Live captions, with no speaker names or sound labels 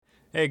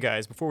Hey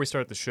guys, before we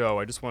start the show,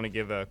 I just want to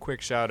give a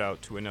quick shout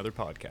out to another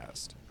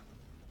podcast.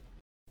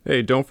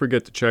 Hey, don't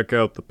forget to check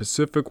out the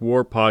Pacific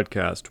War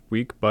podcast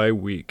week by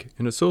week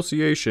in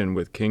association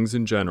with Kings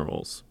and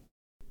Generals.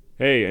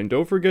 Hey, and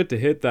don't forget to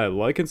hit that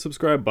like and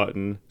subscribe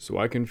button so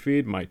I can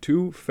feed my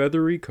two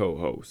feathery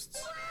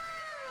co-hosts.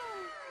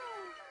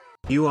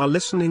 You are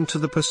listening to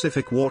the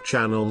Pacific War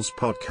Channel's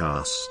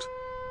podcast.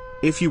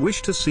 If you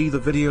wish to see the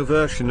video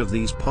version of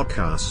these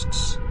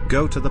podcasts,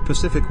 go to the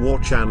Pacific War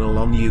Channel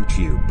on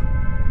YouTube.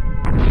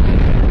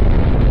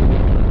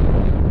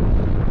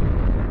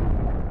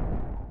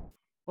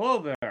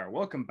 Hello there,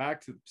 welcome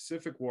back to the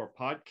Pacific War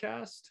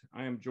podcast.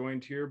 I am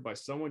joined here by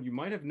someone you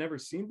might have never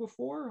seen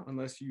before,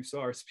 unless you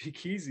saw our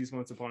speakeasies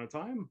once upon a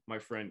time, my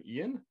friend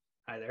Ian.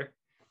 Hi there.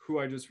 Who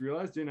I just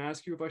realized didn't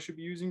ask you if I should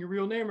be using your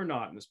real name or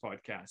not in this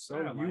podcast. So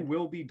you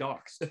will be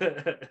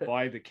doxxed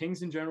by the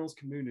Kings and Generals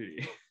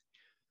community.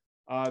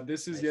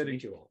 This is yet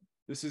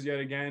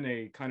again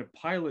a kind of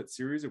pilot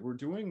series that we're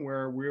doing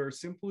where we are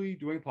simply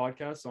doing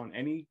podcasts on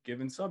any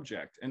given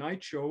subject. And I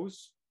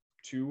chose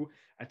to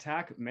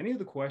attack many of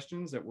the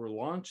questions that were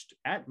launched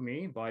at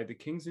me by the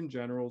Kings and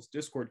Generals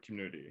Discord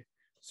community.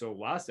 So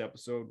last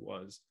episode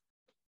was,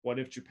 what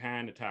if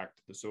Japan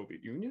attacked the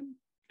Soviet Union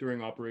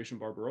during Operation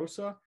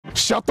Barbarossa?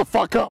 Shut the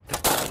fuck up.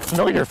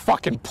 Know your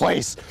fucking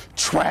place,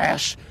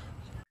 trash.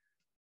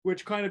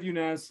 Which kind of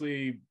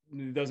unanimously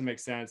doesn't make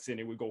sense and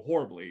it would go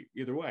horribly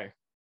either way.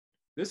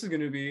 This is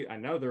going to be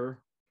another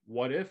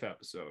what if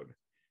episode.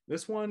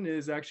 This one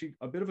is actually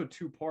a bit of a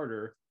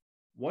two-parter.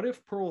 What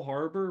if Pearl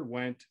Harbor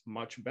went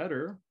much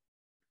better?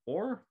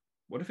 Or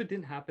what if it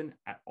didn't happen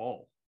at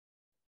all?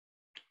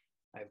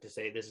 I have to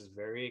say this is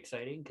very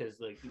exciting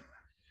because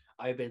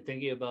I've been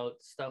thinking about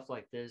stuff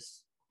like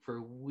this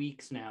for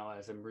weeks now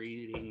as I'm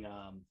reading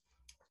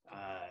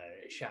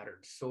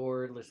Shattered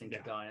Sword, listening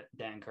to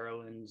Dan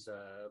Carlin's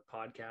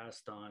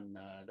podcast on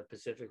the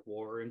Pacific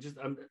War, and just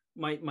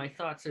my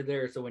thoughts are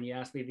there. So when you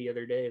asked me the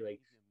other day,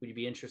 would you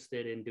be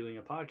interested in doing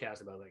a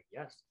podcast about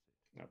yes,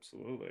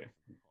 absolutely.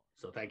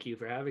 So thank you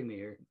for having me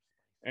here.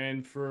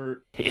 And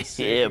for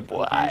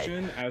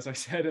conclusion, as I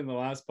said in the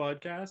last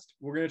podcast,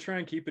 we're going to try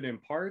and keep it in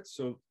parts.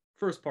 So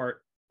first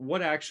part,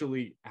 what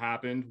actually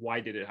happened? Why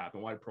did it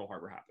happen? Why did Pearl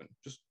Harbor happen?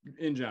 Just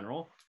in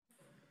general.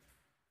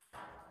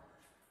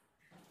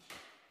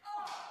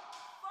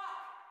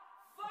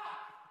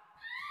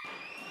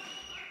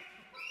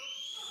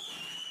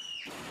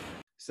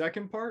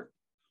 Second part,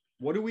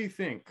 what do we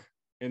think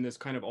in this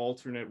kind of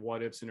alternate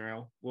what if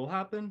scenario will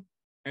happen?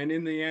 And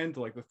in the end,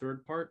 the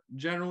third part,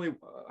 generally,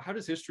 how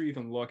does history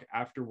even look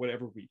after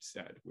whatever we've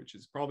said, which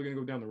is probably going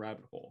to go down the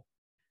rabbit hole.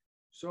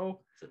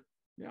 So,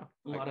 yeah.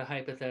 A lot of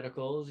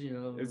hypotheticals,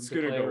 it's to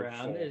going to play go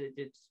around.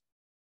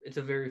 It's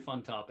a very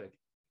fun topic.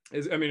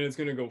 It's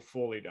going to go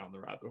fully down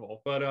the rabbit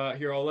hole. But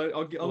here, I'll leave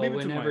it to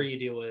whenever you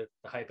deal with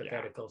the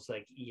hypotheticals,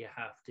 you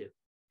have to.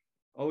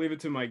 I'll leave it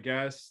to my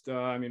guest.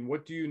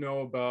 What do you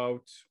know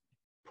about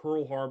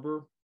Pearl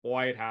Harbor?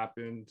 Why it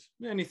happened?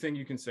 Anything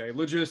you can say.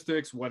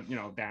 Logistics,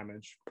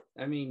 damage.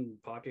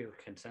 Popular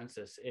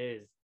consensus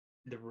is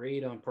the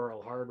raid on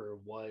Pearl Harbor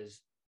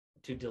was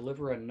to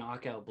deliver a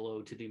knockout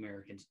blow to the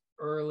Americans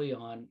early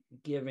on,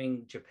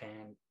 giving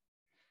Japan,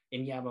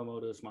 in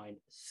Yamamoto's mind,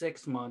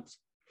 6 months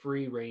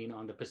free reign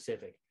on the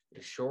Pacific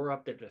to shore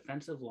up the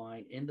defensive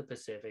line in the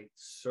Pacific,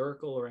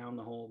 circle around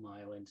the home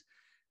islands,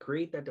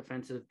 create that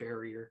defensive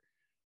barrier,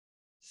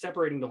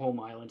 separating the home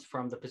islands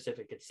from the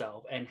Pacific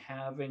itself and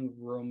having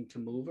room to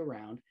move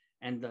around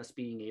and thus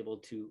being able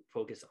to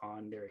focus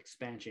on their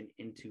expansion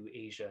into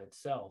Asia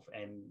itself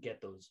and get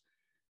those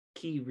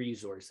key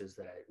resources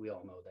that we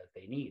all know that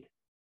they need.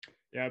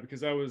 Yeah,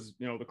 because that was,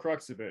 the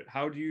crux of it.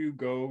 How do you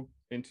go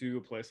into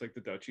a place like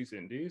the Dutch East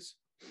Indies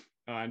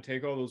and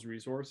take all those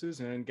resources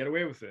and get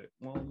away with it?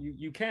 Well,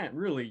 you can't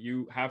really.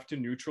 You have to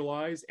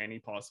neutralize any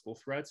possible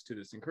threats to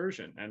this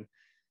incursion. And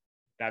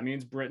that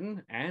means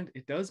Britain, and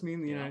it does mean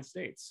the United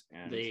States.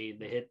 And they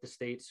hit the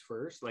States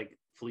first,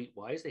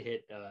 fleet-wise. They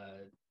hit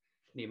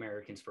the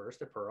Americans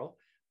first at Pearl,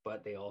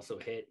 but they also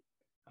hit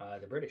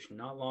the British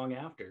not long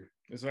after.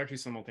 It was actually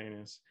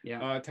simultaneous.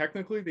 Yeah.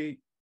 Technically, they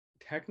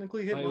hit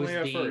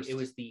Malaya first. It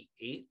was the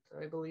 8th,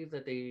 I believe,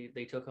 that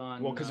they took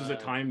on. Well, because there's a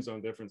time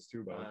zone difference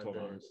too, by 12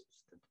 hours.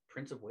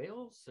 Prince of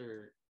Wales,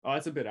 or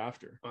that's a bit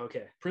after.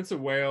 Okay. Prince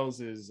of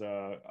Wales is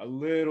a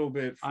little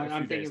bit.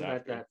 I'm thinking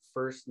about that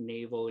first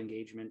naval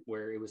engagement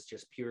where it was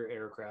just pure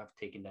aircraft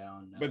taken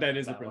down. But that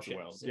is the Prince of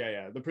Wales.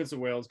 Yeah. The Prince of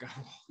Wales got.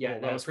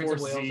 That was Prince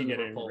of Wales C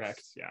getting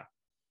wrecked. Yeah.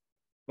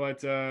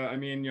 But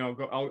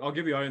I'll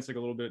give the audience a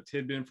little bit of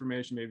tidbit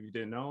information. Maybe you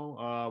didn't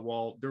know.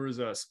 Well, there was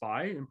a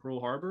spy in Pearl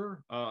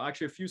Harbor.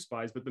 Actually, a few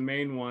spies, but the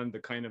main one, the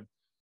kind of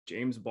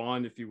James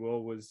Bond, if you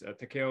will, was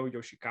Takeo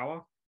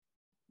Yoshikawa,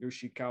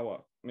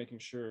 making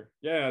sure.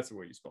 Yeah, that's the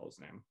way you spell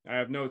his name. I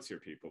have notes here,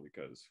 people,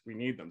 because we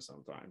need them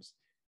sometimes.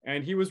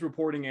 And he was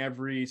reporting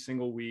every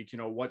single week,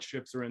 what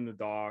ships are in the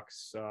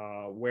docks,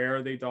 where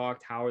are they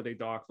docked, how are they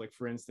docked. Like,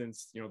 for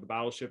instance, the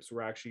battleships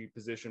were actually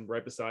positioned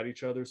right beside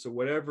each other. So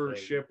whatever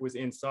ship was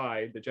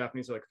inside, the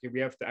Japanese are like, okay, we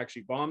have to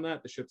actually bomb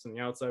that. The ship's on the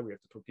outside, we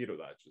have to torpedo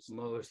that. Just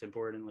most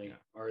importantly,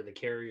 are the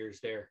carriers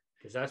there?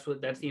 Because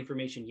that's the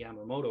information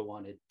Yamamoto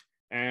wanted.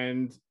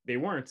 And they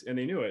weren't, and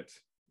they knew it.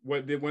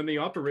 When the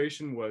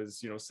operation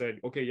was,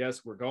 said, okay,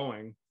 yes, we're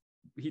going,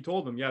 he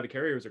told them, yeah, the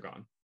carriers are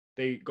gone.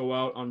 They go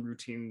out on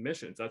routine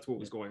missions. That's what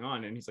was going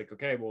on. And he's like,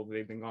 okay, well,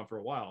 they've been gone for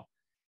a while.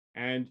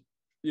 And,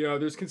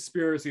 there's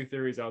conspiracy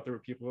theories out there where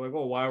people are like,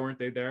 oh, why weren't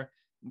they there?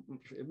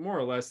 More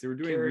or less, they were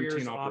doing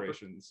routine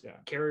operations.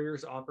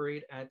 Carriers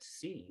operate at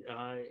sea.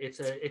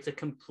 It's a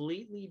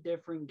completely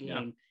different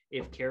game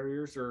if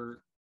carriers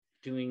are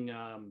doing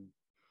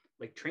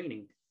like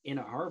training in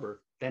a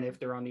harbor than if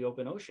they're on the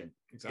open ocean.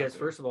 Exactly. Because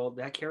first of all,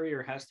 that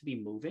carrier has to be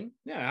moving.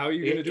 Yeah, how are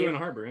you going to do it in a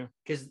harbor? Yeah,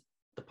 because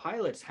the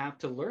pilots have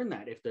to learn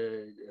that if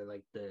the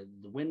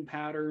wind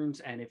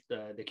patterns and if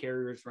the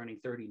carrier is running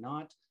 30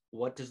 knots,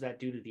 what does that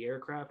do to the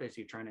aircraft as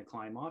you're trying to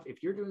climb off?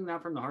 If you're doing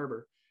that from the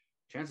harbor,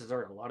 chances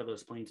are a lot of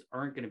those planes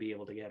aren't going to be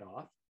able to get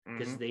off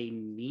because they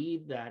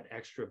need that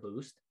extra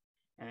boost.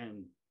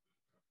 And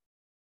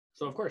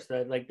so of course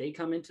they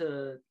come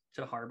into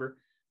harbor,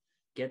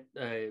 get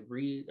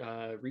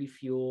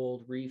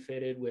refueled,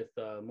 refitted with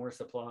more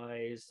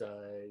supplies,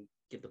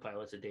 give the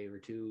pilots a day or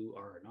two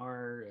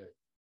R&R.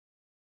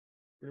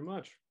 Pretty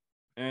much.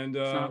 And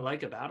it's not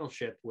like a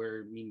battleship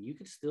where, you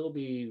could still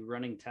be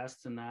running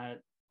tests and that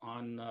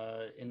on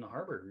in the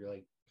harbor. You're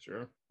like,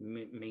 sure,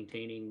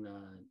 maintaining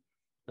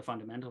the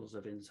fundamentals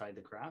of inside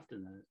the craft.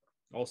 And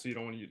also you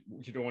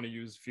don't want to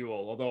use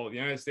fuel. Although the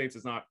United States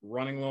is not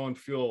running low on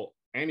fuel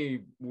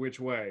any which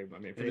way.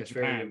 For the it's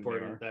very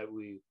important that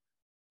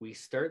we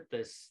start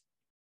this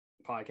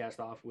podcast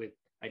off with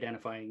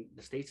identifying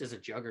the States as a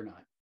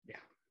juggernaut. Yeah.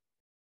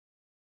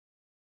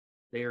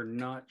 They are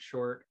not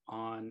short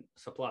on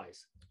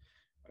supplies.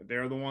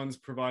 They're the ones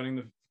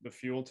providing the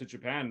fuel to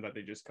Japan that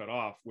they just cut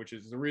off, which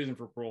is the reason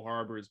for Pearl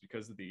Harbor, is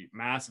because of the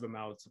massive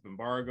amounts of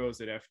embargoes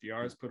that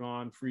FDR has put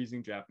on,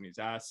 freezing Japanese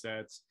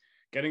assets,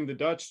 getting the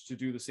Dutch to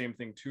do the same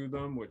thing to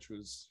them, which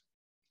was,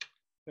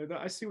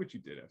 I see what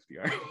you did,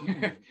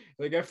 FDR.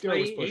 Like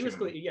FDR was pushing he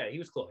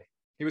was coy.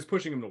 He was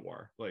pushing him to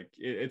war. Like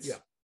it's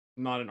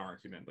not an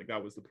argument. Like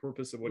that was the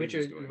purpose of what he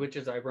was doing. Which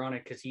is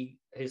ironic because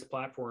his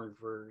platform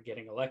for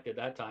getting elected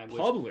that time was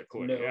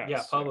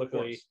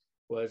publicly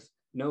was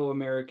no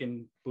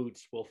American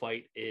boots will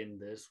fight in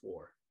this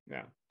war.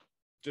 Yeah.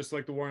 Just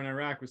like the war in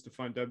Iraq was to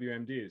fund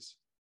WMDs.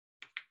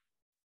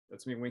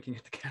 That's me winking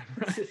at the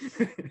camera.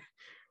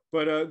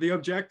 But the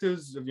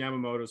objectives of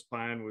Yamamoto's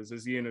plan was,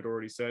 as Ian had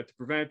already said, to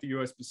prevent the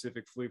U.S.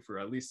 Pacific Fleet for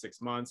at least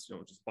 6 months,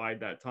 just bide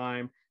that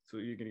time so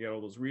you can get all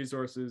those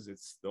resources.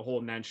 It's the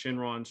whole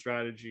Nanshinran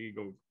strategy,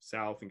 go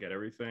south and get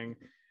everything.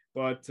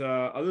 But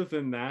other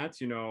than that,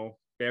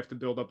 they have to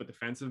build up a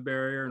defensive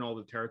barrier and all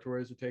the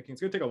territories they're taking.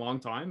 It's going to take a long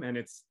time, and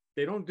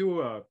they don't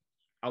do a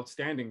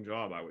outstanding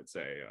job, I would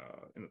say,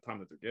 in the time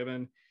that they're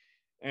given.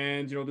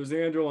 And, there's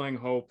the underlying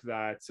hope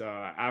that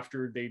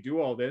after they do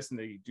all this and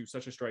they do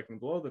such a striking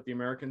blow, that the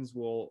Americans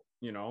will,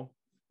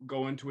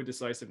 go into a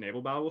decisive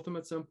naval battle with them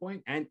at some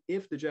point. And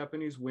if the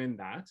Japanese win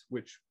that,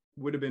 which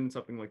would have been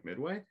something like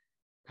Midway,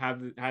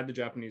 had the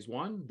Japanese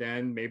won,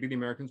 then maybe the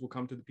Americans will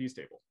come to the peace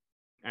table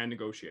and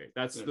negotiate.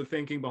 That's the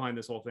thinking behind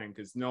this whole thing,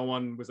 because no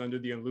one was under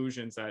the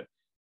illusions that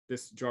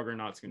this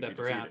juggernaut's going to be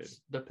defeated.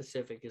 Perhaps the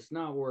Pacific is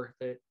not worth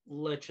it.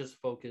 Let's just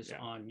focus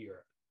on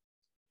Europe.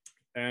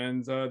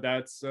 And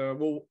that's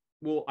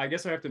well, I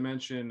guess I have to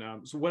mention,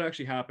 so what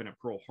actually happened at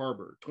Pearl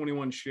Harbor.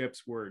 21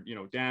 ships were,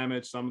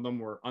 damaged. Some of them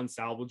were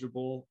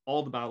unsalvageable.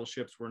 All the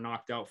battleships were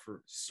knocked out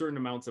for certain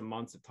amounts of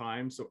months of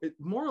time. So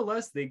more or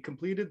less, they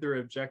completed their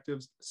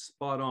objectives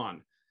spot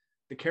on.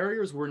 The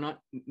carriers were not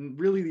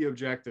really the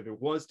objective.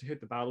 It was to hit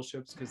the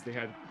battleships because they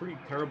had pretty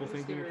terrible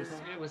thinking at the time.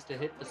 It was to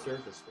hit the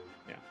surface fleet.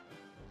 Yeah.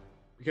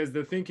 Because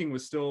the thinking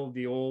was still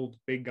the old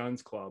big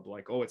guns club,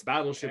 like, oh, it's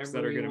battleships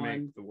that are going to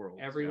make the world.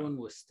 Everyone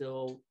was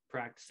still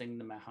practicing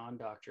the Mahan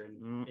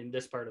Doctrine in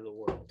this part of the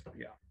world.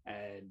 Yeah.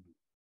 And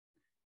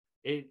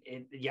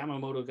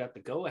Yamamoto got the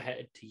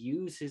go-ahead to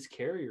use his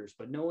carriers,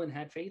 but no one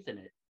had faith in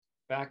it.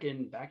 Back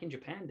in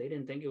Japan, they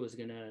didn't think he was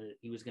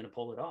gonna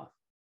pull it off.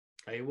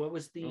 What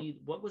was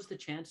the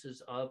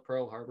chances of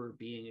Pearl Harbor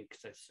being a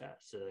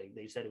success?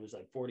 They said it was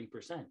like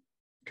 40%.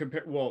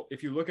 Well,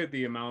 if you look at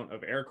the amount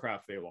of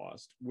aircraft they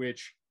lost,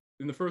 which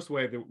in the first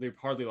wave they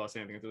hardly lost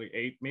anything. It's like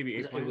eight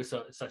planes. It was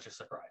such a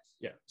surprise.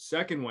 Yeah.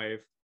 Second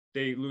wave,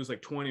 they lose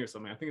like 20 or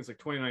something. I think it's like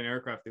 29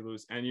 aircraft they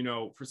lose. And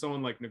for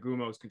someone like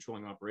Nagumo's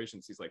controlling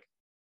operations, he's like,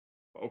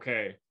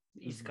 okay,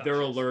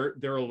 they're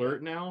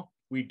alert now.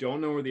 We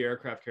don't know where the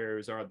aircraft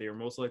carriers are. They are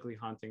most likely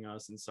hunting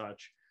us and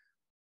such.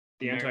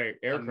 The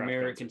anti-aircraft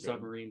American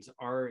submarines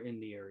are in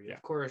the area. Yeah.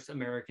 Of course,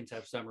 Americans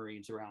have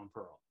submarines around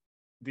Pearl.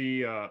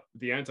 The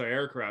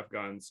anti-aircraft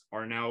guns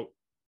are now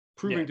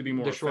proving to be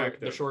more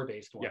effective. The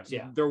shore-based ones.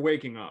 Yeah, they're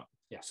waking up.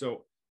 Yeah.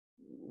 So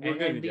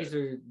And these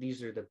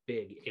are the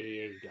big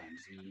AA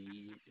guns.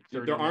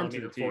 They're armed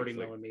to the teeth. 40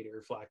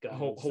 millimeter flat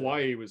guns.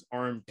 Hawaii was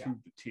armed to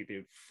the teeth. They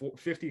had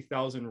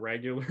 50,000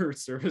 regular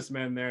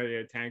servicemen there. They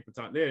had tank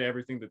battalion. They had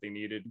everything that they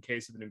needed in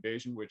case of an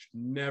invasion, which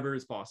never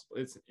is possible.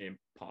 It's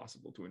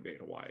impossible to invade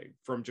Hawaii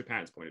from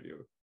Japan's point of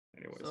view.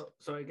 Anyways,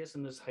 so I guess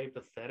in this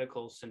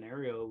hypothetical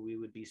scenario, we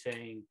would be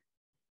saying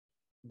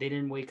they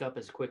didn't wake up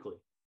as quickly.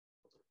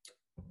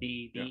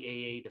 The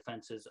AA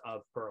defenses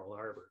of Pearl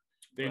Harbor.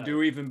 They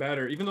do even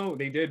better, even though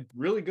they did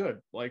really good.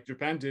 Like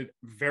Japan did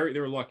they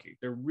were lucky.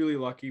 They're really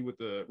lucky with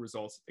the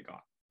results that they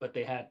got. But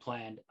they had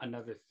planned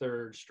another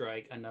third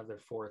strike, another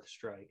fourth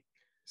strike.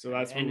 So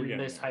that's what we're getting.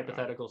 In this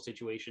hypothetical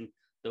situation,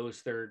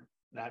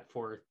 that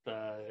fourth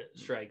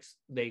strikes,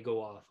 they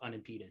go off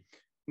unimpeded.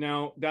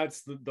 Now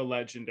that's the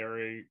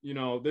legendary,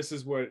 this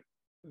is what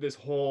this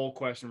whole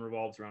question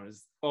revolves around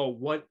is,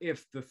 what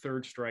if the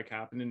third strike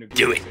happened and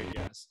do it?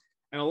 Yes.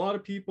 And a lot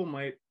of people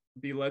might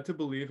be led to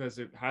believe, as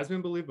it has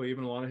been believed by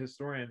even a lot of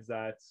historians,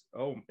 that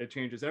it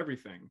changes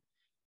everything.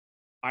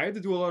 I had to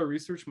do a lot of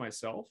research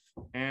myself,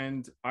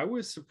 and I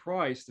was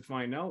surprised to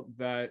find out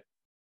that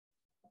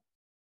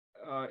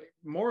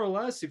more or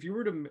less, if you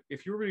were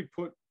to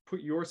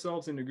put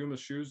yourselves in Nagumo's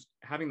shoes,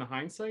 having the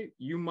hindsight,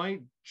 you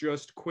might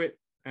just quit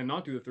and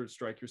not do the third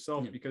strike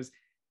yourself, because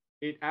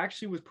it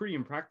actually was pretty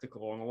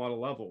impractical on a lot of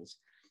levels.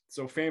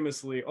 So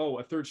famously,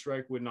 a third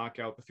strike would knock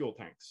out the fuel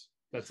tanks.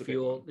 That's the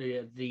fuel.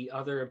 The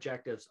other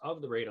objectives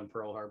of the raid on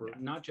Pearl Harbor,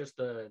 not just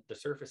the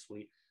surface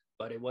fleet,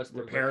 but it was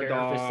the repair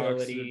docks,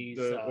 facilities,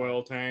 the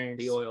oil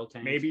tanks.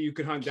 Maybe you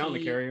could hunt down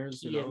the carriers.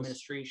 Key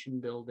administration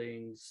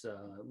buildings,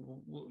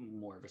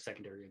 more of a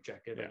secondary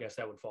objective. I guess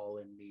that would fall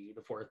in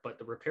the fourth. But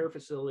the repair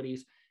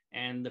facilities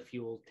and the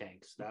fuel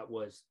tanks, that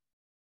was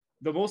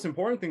the most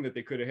important thing that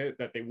they could have hit,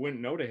 that they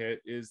wouldn't know to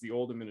hit, is the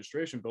old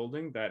administration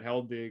building that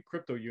held the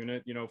crypto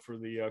unit, for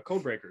the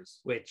code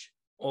breakers, which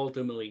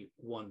ultimately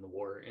won the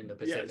war in the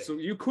Pacific. Yeah, so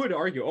you could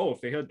argue, if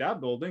they hit that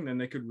building, then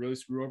they could really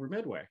screw over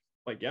Midway.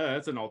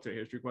 That's an alternate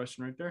history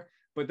question right there.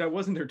 But that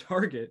wasn't their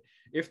target.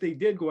 If they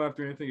did go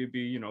after anything, it'd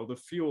be, the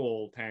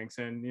fuel tanks.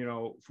 And,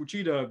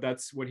 Fuchida,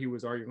 that's what he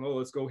was arguing.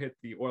 Let's go hit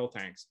the oil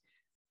tanks.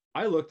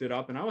 I looked it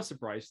up, and I was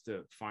surprised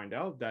to find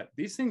out that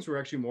these things were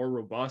actually more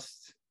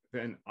robust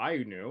than I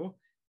knew.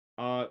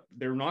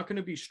 They're not going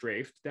to be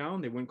strafed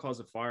down. They wouldn't cause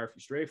a fire if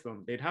you strafe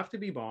them. They'd have to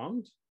be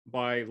bombed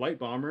by light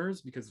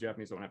bombers, because the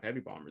Japanese don't have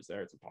heavy bombers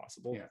there. It's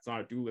impossible. It's not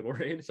a Doolittle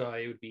raid. So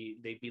they'd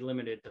be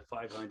limited to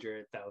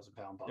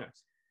 500,000-pound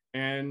bombs.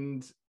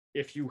 And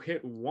if you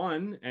hit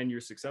one and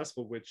you're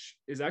successful, which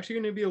is actually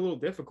going to be a little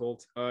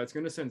difficult, it's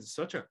going to send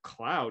such a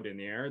cloud in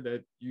the air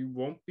that you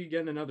won't be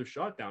getting another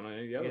shot down on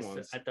any of the other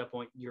ones. At that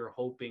point, you're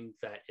hoping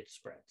that it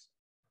spreads.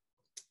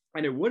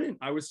 And it wouldn't.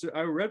 I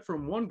read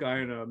from one guy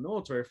in a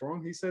military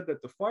forum. He said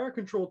that the fire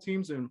control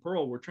teams in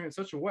Pearl were trained in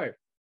such a way,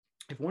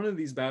 if one of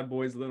these bad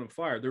boys lit on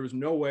fire, there was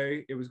no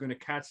way it was going to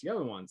catch the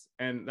other ones.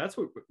 And that's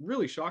what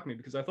really shocked me,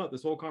 because I thought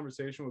this whole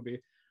conversation would be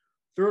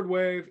third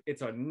wave.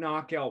 It's a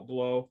knockout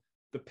blow.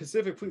 The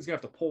Pacific Fleet's going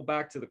to have to pull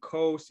back to the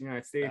coast, the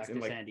United States.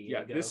 And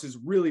this is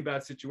really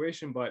bad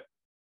situation. But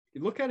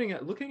looking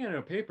at it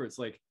on paper, it's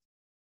like,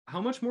 how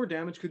much more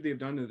damage could they have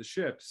done to the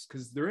ships?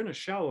 Because they're in a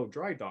shallow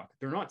dry dock.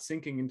 They're not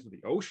sinking into the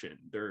ocean.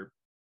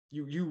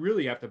 You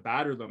really have to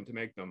batter them to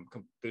make them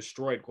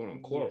destroyed, quote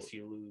unquote. Yes,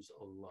 you lose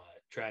a lot.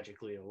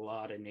 Tragically, a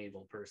lot of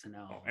naval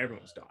personnel.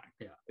 Everyone's dying.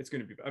 Yeah, it's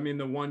going to be.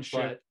 The one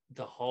ship. But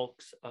the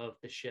hulks of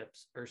the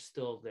ships are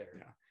still there.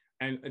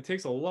 Yeah, and it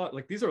takes a lot.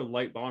 These are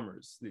light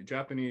bombers. The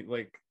Japanese,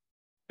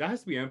 that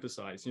has to be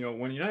emphasized.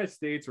 When the United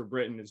States or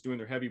Britain is doing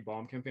their heavy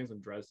bomb campaigns on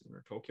Dresden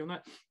or Tokyo,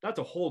 and that's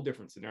a whole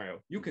different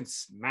scenario. You can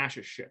smash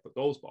a ship with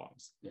those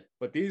bombs. Yeah.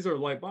 But these are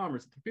light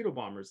bombers, torpedo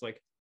bombers.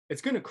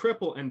 It's going to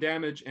cripple and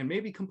damage and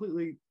maybe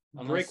completely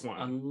break one.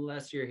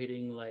 Unless you're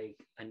hitting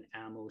an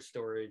ammo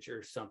storage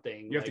or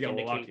something. You have to get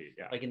lucky.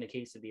 Like in the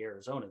case of the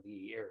Arizona,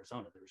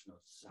 there's no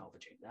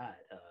salvaging that.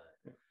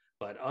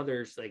 But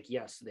others,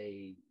 yes,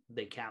 they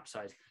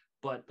capsized.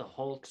 But the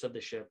hulks of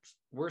the ships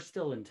were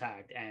still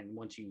intact. And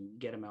once you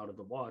get them out of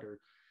the water,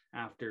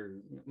 after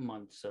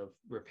months of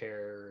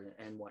repair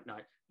and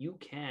whatnot, you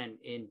can,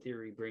 in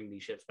theory, bring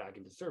these ships back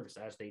into service,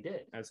 as they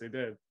did.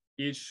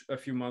 Each a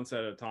few months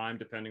at a time,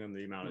 depending on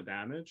the amount of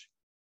damage.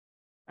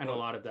 And a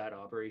lot of that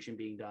operation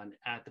being done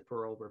at the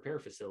Pearl repair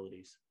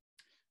facilities.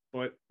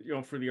 But,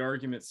 for the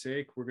argument's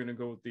sake, we're going to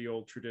go with the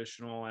old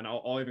traditional, and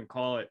I'll even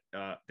call it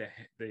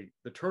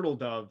the Turtle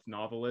Dove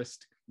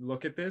novelist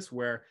look at this,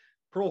 where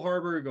Pearl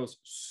Harbor goes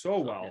so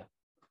well.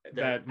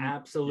 The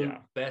absolute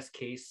best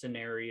case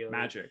scenario.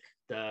 Magic.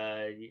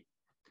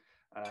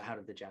 How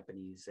did the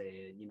Japanese say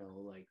it?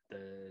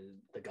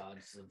 The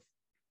gods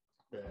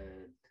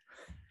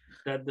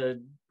of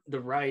the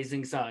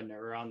rising sun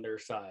are on their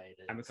side.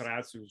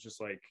 Amaterasu was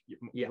just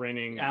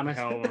raining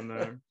hell on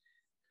the.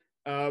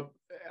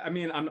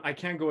 I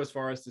can't go as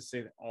far as to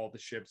say that all the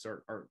ships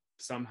are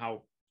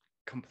somehow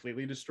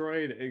completely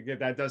destroyed.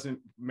 That doesn't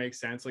make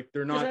sense.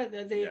 They're not.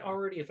 They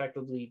already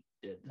effectively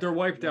did. They're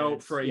wiped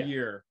out for a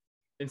year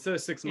instead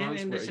of 6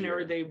 months. In this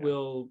scenario, they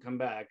will come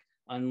back.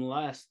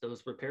 unless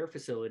those repair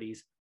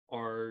facilities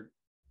are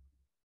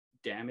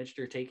damaged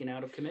or taken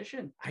out of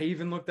commission. I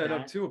even looked that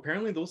up too.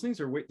 Apparently those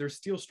things they're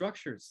steel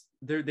structures.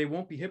 They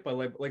won't be hit by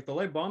lead. Like the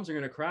lead bombs are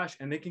going to crash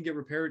and they can get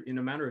repaired in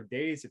a matter of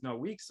days, if not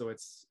weeks. So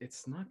it's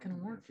not going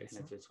to work. And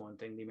if it's one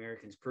thing the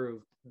Americans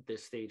proved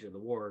this stage of the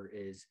war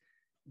is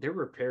their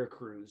repair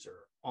crews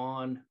are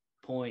on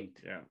point.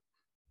 Yeah.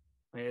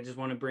 I just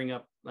want to bring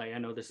up, like, I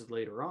know this is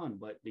later on,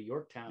 but the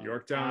Yorktown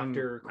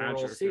after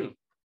Coral Sea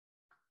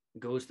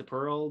goes to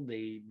Pearl,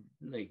 they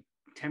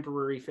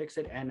temporary fix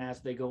it, and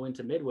as they go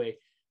into Midway,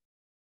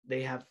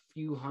 they have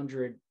few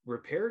hundred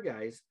repair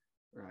guys,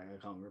 or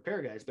I call them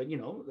repair guys, but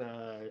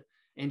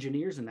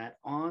engineers and that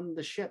on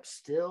the ship,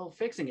 still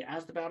fixing it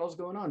as the battle's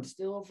going on,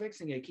 still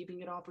fixing it,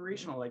 keeping it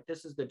operational. Like,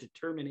 this is the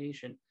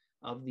determination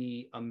of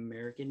the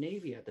American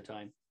Navy at the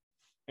time.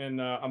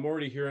 And I'm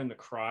already hearing the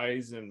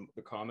cries in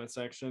the comment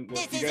section.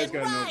 Look, you guys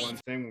got to know one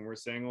thing when we're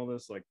saying all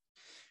this, like,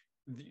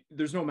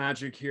 there's no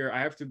magic here. I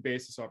have to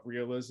base this off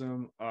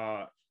realism.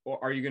 Or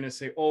are you going to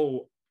say,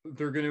 oh,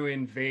 they're going to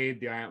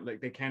invade the island? Like,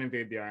 they can't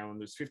invade the island.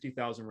 There's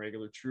 50,000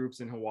 regular troops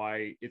in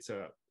Hawaii. It's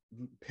a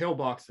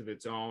pillbox of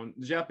its own.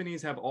 The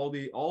Japanese have all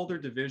their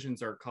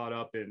divisions are caught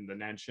up in the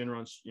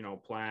Nanshinran,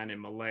 plan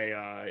in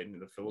Malaya, in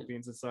the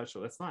Philippines and such. So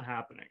that's not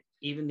happening.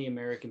 Even the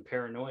American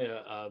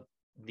paranoia of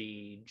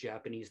the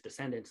Japanese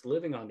descendants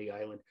living on the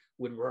island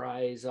would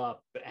rise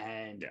up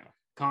and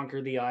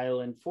conquer the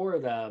island for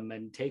them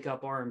and take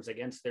up arms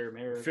against their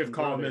American fifth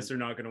colonists are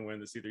not going to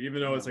win this either,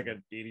 even though it's like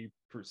an 80%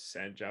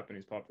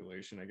 Japanese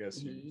population, I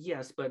guess.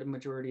 Yes, but a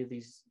majority of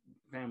these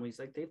families,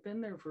 like, they've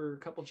been there for a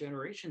couple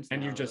generations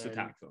and you've just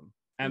attacked them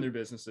and their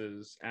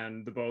businesses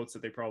and the boats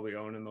that they probably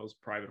own in those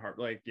private harbors.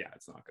 Like, yeah,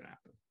 it's not going to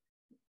happen.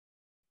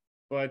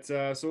 But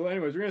so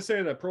anyways, we're going to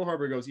say that Pearl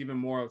Harbor goes even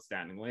more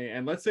outstandingly.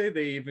 And let's say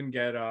they even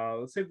get,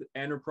 let's say the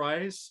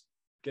Enterprise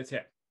gets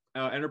hit.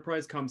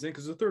 Enterprise comes in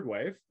because the third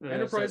wave.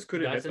 Enterprise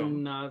could have hit them. That's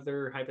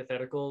another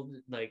hypothetical.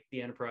 Like,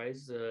 the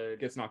Enterprise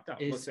gets knocked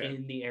out. Is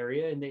in the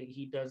area and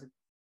he doesn't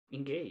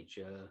engage.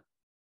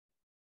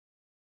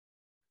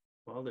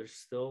 Well, there's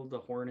still the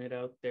Hornet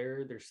out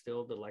there. There's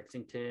still the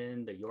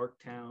Lexington, the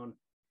Yorktown.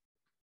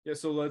 Yeah,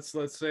 so let's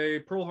say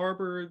Pearl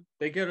Harbor,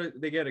 they get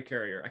a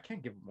carrier. I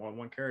can't give them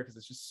one carrier because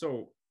it's just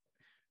so.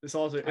 This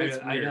also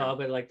I know,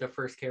 but like the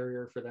first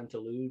carrier for them to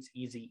lose,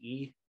 Easy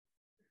E.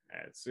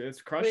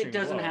 It's crushing. But it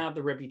doesn't have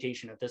the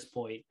reputation at this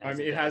point. I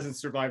mean, it hasn't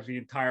survived the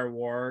entire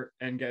war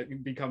and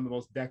become the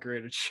most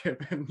decorated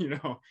ship in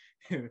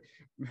the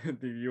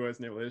U.S.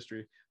 naval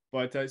history.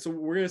 But so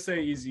we're gonna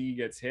say Easy E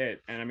gets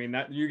hit, and I mean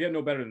that you get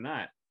no better than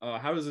that.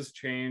 How does this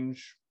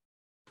change?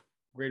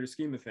 Greater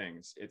scheme of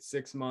things, it's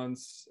 6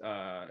 months.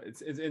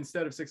 It's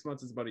instead of 6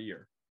 months, it's about a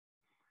year.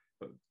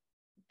 But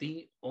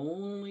the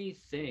only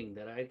thing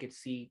that I could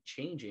see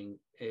changing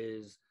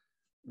is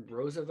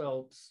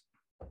Roosevelt's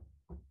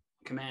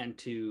command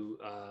to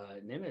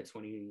Nimitz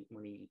when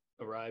he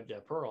arrived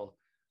at Pearl.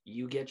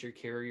 You get your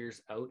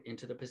carriers out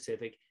into the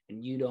Pacific,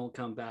 and you don't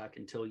come back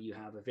until you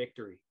have a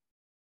victory.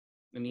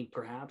 I mean,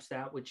 perhaps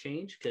that would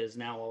change because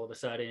now all of a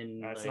sudden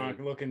that's not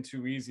looking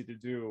too easy to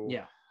do.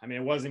 Yeah. I mean,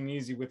 it wasn't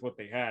easy with what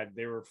they had.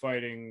 They were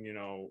fighting,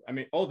 I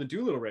mean, the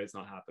Doolittle raid's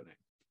not happening.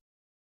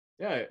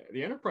 Yeah,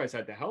 the Enterprise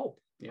had to help.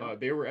 Yeah.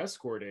 They were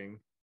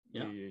escorting.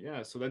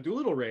 Yeah. So that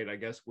Doolittle raid, I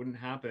guess, wouldn't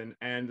happen.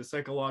 And the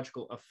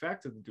psychological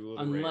effect of the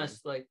Doolittle raid.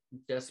 Unless, like,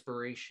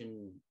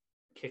 desperation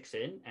kicks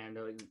in and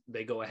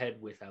they go ahead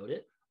without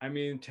it. I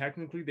mean,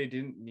 technically, they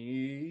didn't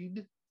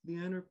need the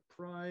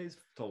Enterprise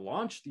to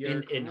launch the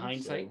aircraft. In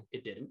hindsight,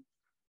 it didn't.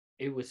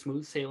 It was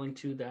smooth sailing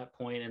to that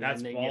point, and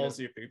that's then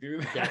ballsy if they do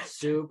that. That's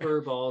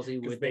super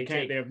ballsy. Would they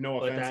can't? They have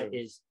no offensive. But that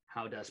is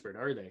how desperate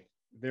are they?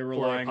 They're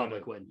relying on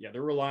public win. Yeah,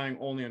 they're relying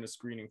only on a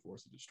screening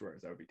force of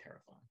destroyers. That would be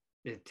terrifying.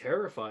 It's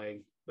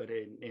terrifying, but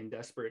in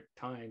desperate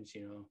times,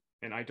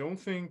 And I don't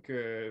think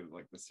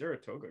like the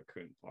Saratoga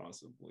couldn't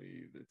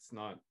possibly. It's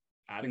not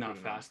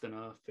fast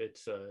enough.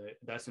 It's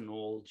that's an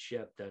old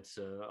ship that's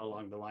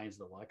along the lines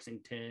of the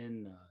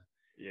Lexington.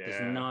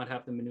 Does not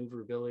have the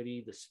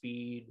maneuverability, the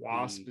speed.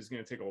 Wasp is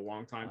going to take a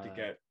long time to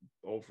get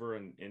over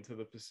and into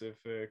the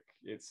Pacific.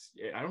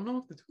 I don't know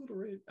if the Doolittle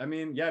raid. I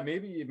mean, yeah,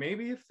 maybe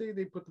if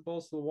they put the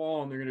balls to the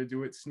wall and they're going to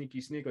do it sneak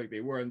like they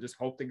were and just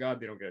hope to God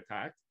they don't get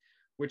attacked,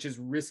 which is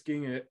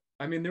risking it.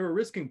 I mean, they were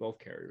risking both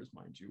carriers,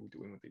 mind you,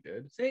 doing what they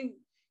did.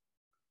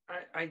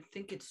 I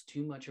think it's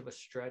too much of a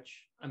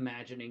stretch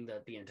imagining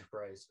that the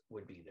Enterprise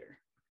would be there.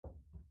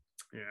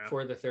 Yeah.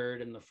 For the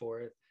third and the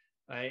fourth.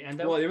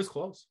 It was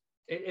close.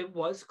 It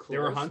was close. They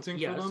were hunting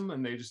for them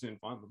and they just didn't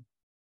find them.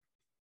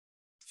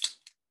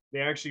 They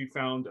actually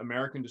found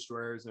American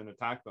destroyers and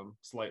attacked them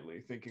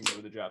slightly, thinking they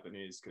were the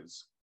Japanese,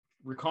 because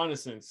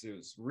reconnaissance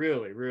is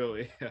really,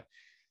 really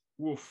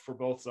woof for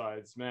both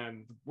sides.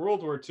 Man,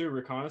 World War II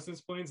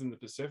reconnaissance planes in the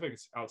Pacific,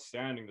 it's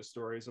outstanding. The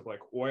stories of like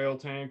oil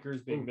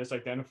tankers being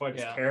misidentified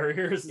as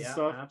carriers and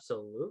stuff.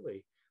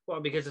 Absolutely. Well,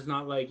 because it's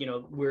not like,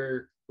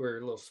 we're a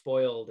little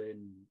spoiled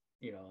in,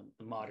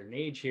 the modern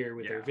age here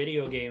with their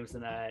video games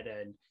and that.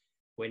 And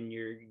when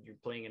you're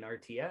playing an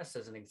RTS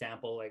as an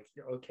example, like,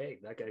 okay,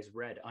 that guy's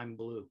red, I'm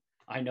blue.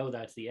 I know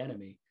that's the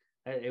enemy.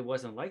 It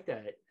wasn't like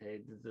that.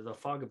 The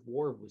fog of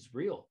war was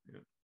real. Yeah.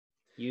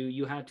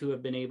 You had to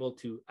have been able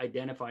to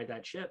identify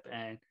that ship,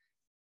 and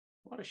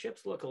a lot of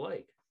ships look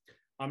alike.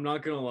 I'm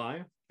not going to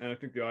lie, and I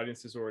think the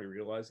audience is already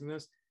realizing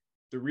this.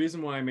 The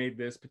reason why I made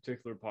this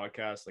particular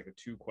podcast like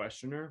a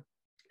 2-questioner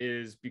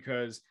is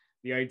because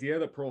the idea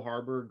that Pearl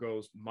Harbor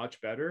goes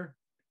much better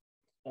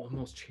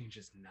almost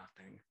changes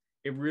nothing.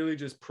 It really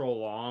just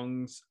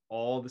prolongs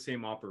all the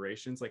same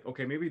operations. Like,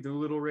 okay, maybe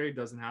Doolittle raid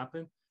doesn't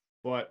happen,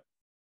 but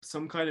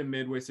some kind of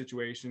midway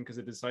situation, because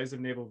a decisive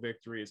naval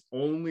victory is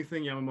only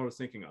thing Yamamoto's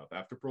thinking of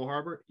after Pearl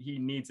Harbor. He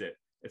needs it.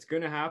 It's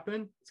going to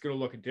happen. It's going to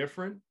look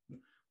different.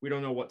 We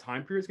don't know what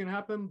time period is going to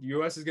happen. The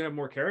U.S. is going to have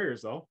more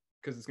carriers though,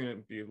 because it's going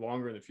to be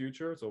longer in the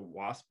future. So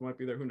WASP might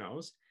be there. Who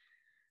knows?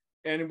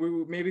 And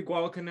maybe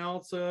Guadalcanal.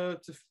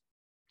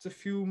 It's a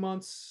few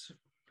months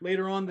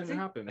later on than it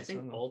happens. I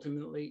think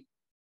ultimately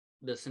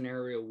the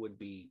scenario would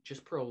be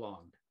just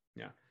prolonged.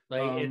 Yeah.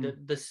 Like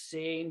the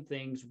same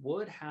things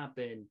would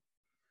happen.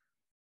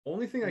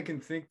 Only thing I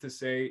can think to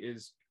say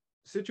is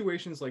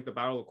situations like the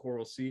Battle of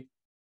Coral Sea,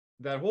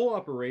 that whole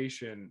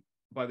operation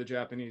by the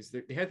Japanese,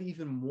 they had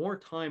even more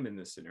time in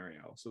this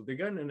scenario. So they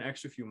got an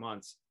extra few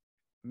months.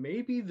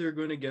 Maybe they're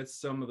going to get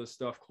some of the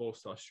stuff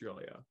close to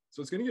Australia.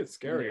 So it's going to get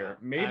scarier. Yeah,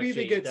 maybe actually,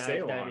 they get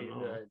Ceylon.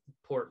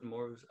 Port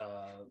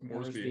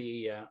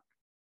Moresby. Yeah.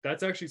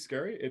 That's actually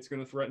scary. It's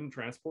going to threaten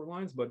transport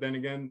lines. But then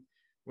again,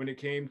 when it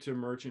came to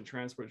merchant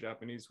transport,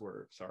 Japanese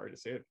were, sorry to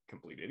say it,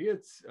 complete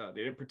idiots.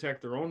 They didn't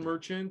protect their own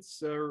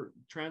merchants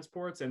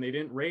transports, and they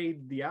didn't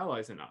raid the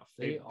Allies enough.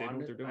 They know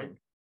what they're doing.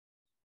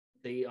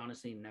 They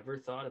honestly never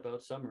thought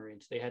about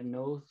submarines. They had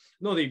no.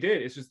 They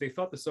did. It's just they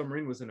thought the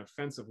submarine was an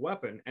offensive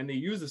weapon, and they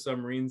used the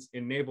submarines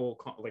in naval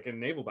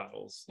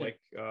battles. Like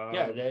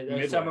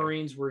the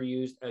submarines were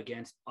used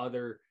against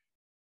other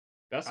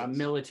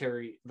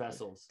military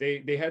vessels.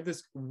 They had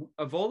this,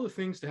 of all the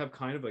things to have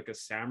kind of like a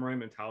samurai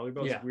mentality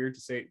about. It's weird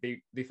to say.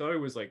 They thought it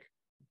was like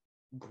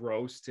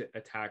gross to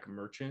attack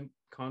merchant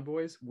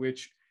convoys,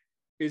 which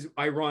is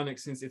ironic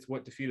since it's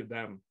what defeated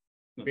them.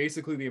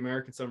 Basically, the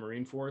American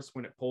submarine force,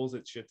 when it pulls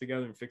its shit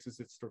together and fixes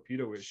its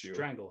torpedo issue,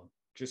 strangle them,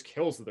 just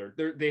kills them.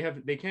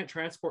 They can't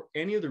transport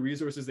any of the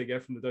resources they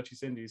get from the Dutch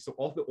East Indies. So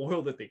all the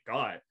oil that they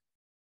got,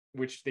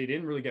 which they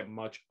didn't really get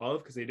much of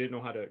because they didn't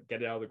know how to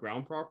get it out of the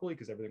ground properly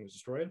because everything was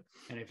destroyed.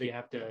 And if you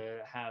have to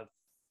have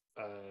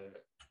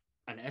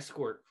an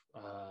escort,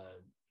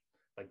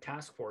 like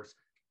task force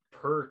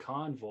per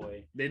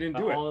convoy, they didn't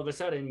do it. All of a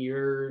sudden,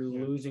 you're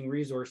losing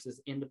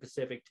resources in the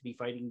Pacific to be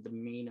fighting the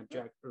main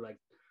objective, like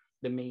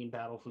the main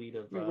battle fleet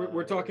of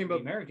we're talking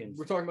about Americans.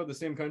 We're talking about the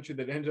same country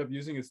that ended up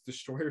using its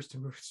destroyers to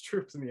move its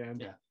troops in the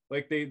end. Yeah,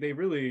 like they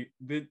really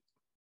did.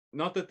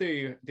 Not that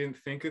they didn't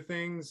think of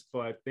things,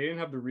 but they didn't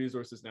have the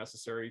resources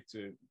necessary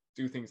to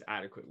do things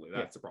adequately.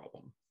 That's the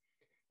problem.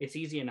 It's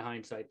easy in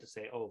hindsight to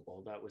say, "Oh,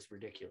 well, that was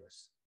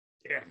ridiculous."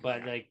 Yeah,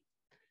 but like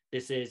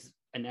this is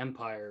an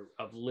empire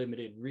of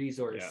limited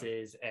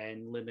resources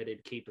and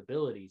limited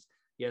capabilities.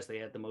 Yes, they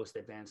had the most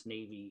advanced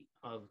navy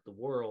of the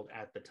world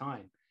at the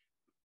time,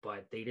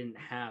 but they didn't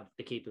have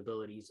the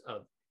capabilities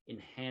of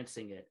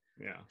enhancing it.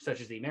 Yeah.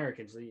 Such as the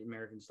Americans. The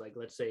Americans, like,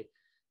 let's say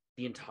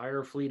the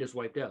entire fleet is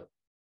wiped out.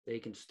 They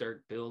can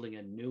start building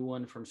a new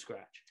one from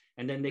scratch.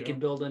 And then they can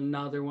build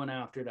another one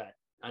after that.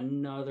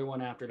 Another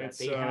one after that.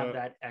 They have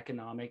that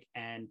economic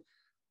and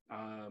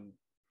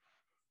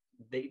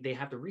they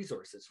have the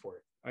resources for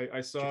it.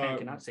 I saw Japan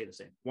cannot say the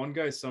same. One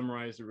guy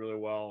summarized it really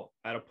well.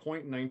 At a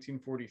point in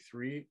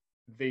 1943,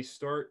 they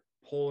start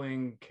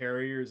pulling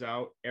carriers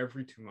out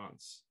every 2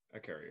 months. A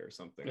carrier or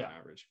something on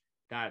average.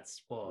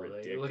 That's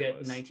ridiculous. Look at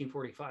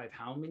 1945.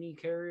 How many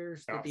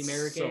carriers did the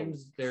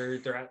Americans?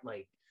 They're at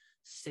like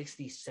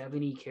 60,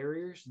 70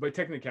 carriers. By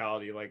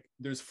technicality, like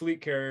there's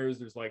fleet carriers,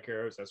 there's light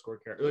carriers,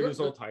 escort carriers. Like,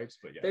 there's all types,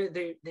 but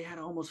they had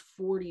almost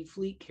 40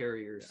 fleet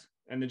carriers.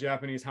 Yeah. And the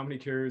Japanese, how many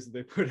carriers did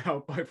they put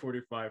out by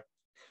 45?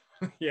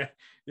 Yeah,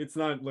 it's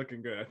not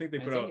looking good. I think they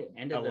put out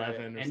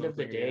 11. End of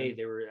the day,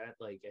 they were at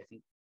like I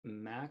think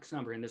max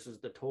number, and this was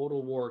the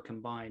total war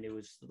combined. It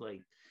was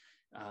like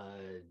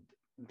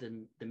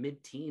the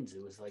mid-teens.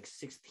 It was like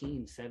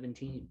 16,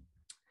 17.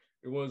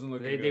 It wasn't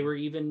looking good. They were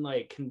even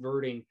like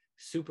converting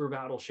super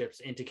battleships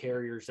into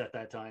carriers at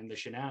that time, the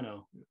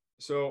Shinano.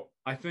 So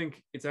I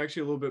think it's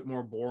actually a little bit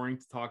more boring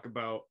to talk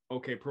about,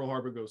 okay, Pearl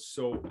Harbor goes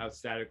so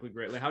outstatically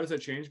great. Like, how does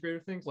that change greater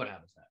things? What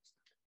happens next?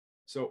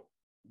 So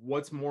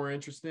what's more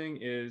interesting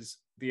is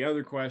the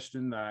other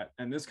question that,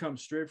 and this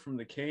comes straight from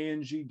the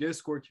KNG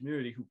Discord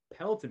community who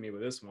pelted me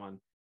with this one.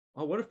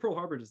 Oh, what if Pearl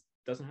Harbor just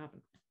doesn't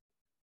happen?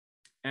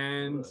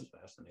 And that's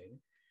fascinating.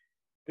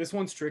 This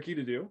one's tricky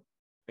to do.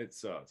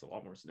 It's a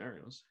lot more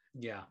scenarios.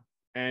 Yeah.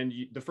 And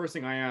the first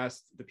thing I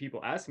asked the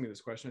people asking me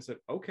this question, I said,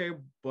 okay,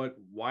 but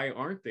why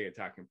aren't they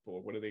attacking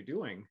Pearl? What are they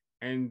doing?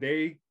 And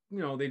they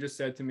just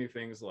said to me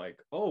things like,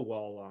 oh,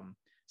 well,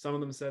 some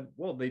of them said,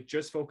 well, they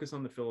just focus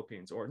on the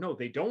Philippines, or no,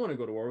 they don't want to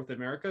go to war with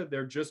America.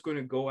 They're just going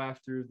to go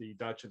after the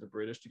Dutch and the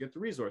British to get the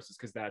resources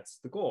because that's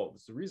the goal.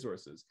 It's the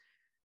resources.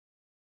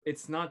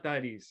 It's not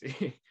that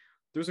easy.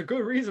 there's a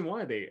good reason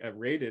why they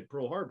raided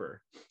Pearl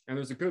Harbor, and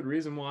there's a good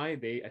reason why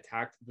they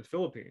attacked the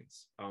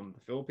Philippines.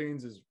 The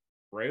Philippines is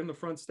right on the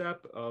front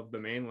step of the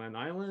mainland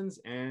islands,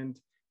 and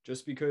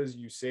just because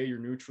you say you're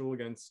neutral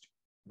against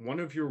one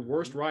of your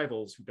worst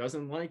rivals who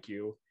doesn't like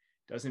you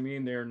doesn't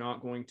mean they're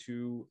not going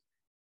to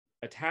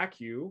attack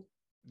you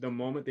the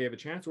moment they have a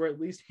chance, or at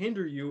least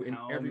hinder you in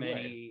every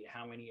way.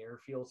 How many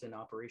airfields and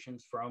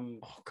operations from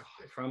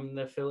from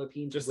the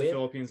Philippines, just the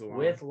Philippines alone,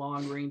 with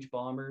long range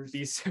bombers,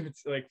 these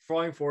like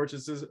flying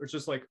fortresses? It's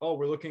just like, oh,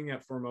 we're looking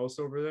at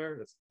Formosa over there,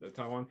 that's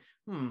Taiwan.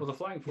 Well, the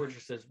flying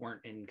fortresses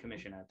weren't in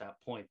commission at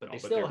that point, but they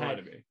still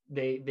had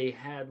they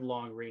had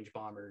long range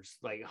bombers,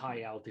 like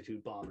high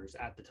altitude bombers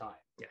at the time.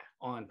 Yeah,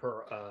 on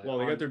well,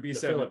 they got their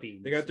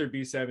B-7, they got their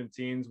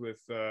B-17s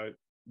with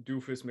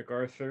Doofus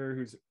MacArthur,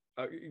 who's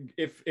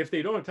if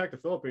they don't attack the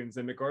Philippines,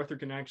 then MacArthur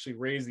can actually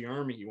raise the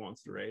army he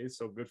wants to raise.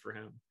 So good for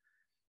him.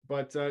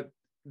 But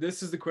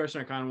this is the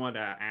question I kind of wanted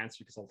to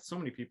answer, because so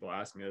many people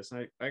ask me this.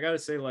 And I got to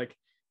say, like,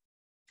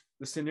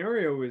 the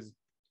scenario is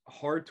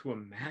hard to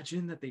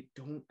imagine that they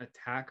don't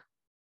attack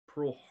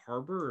Pearl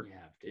Harbor.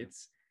 Yeah,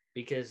 it's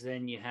because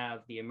then you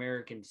have the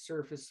American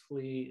surface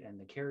fleet and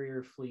the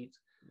carrier fleet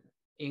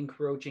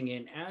encroaching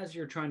in as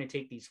you're trying to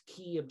take these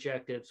key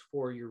objectives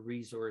for your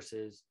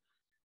resources.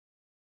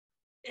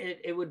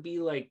 It would be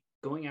like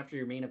going after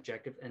your main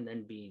objective and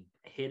then be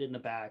hit in the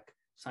back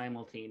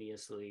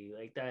simultaneously.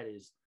 Like, that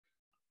is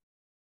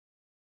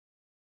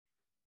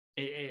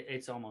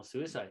it's almost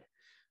suicide.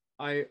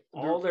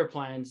 All their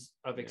plans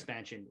of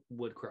expansion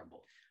would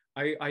crumble.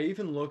 I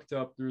even looked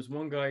up, there's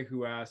one guy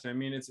who asked, I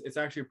mean, it's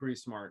actually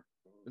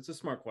it's a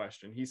smart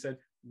question. He said,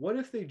 what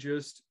if they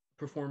just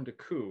performed a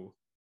coup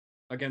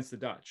against the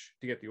Dutch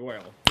to get the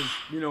oil? Because,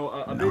 you know,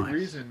 a big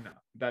reason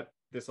that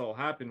this all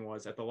happened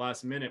was at the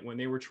last minute when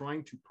they were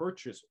trying to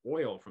purchase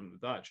oil from the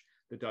Dutch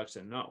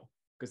said no,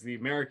 because the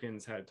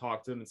Americans had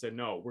talked to them and said,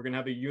 no, we're going to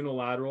have a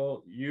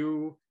unilateral,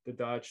 you, the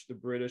Dutch, the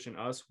British, and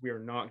us, we are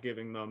not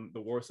giving them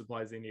the war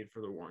supplies they need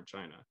for the war in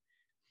China.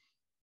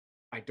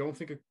 I don't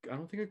think a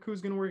coup is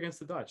going to work against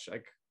the Dutch.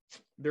 Like,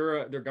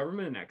 they're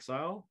government in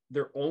exile.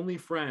 They're only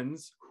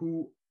friends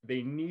who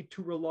they need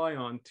to rely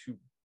on to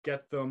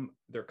get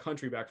their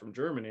country back from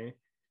Germany.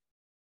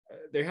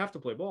 They have to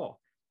play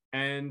ball.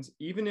 And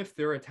even if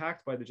they're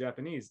attacked by the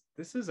Japanese,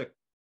 it's a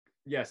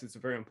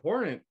very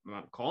important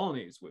amount of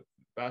colonies with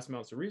vast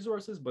amounts of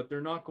resources, but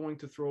they're not going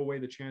to throw away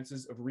the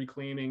chances of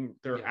reclaiming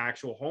their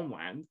actual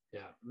homeland.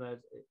 Yeah.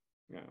 That's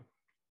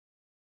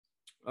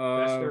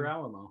their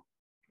Alamo.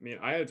 I mean,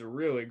 I had to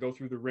really go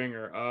through the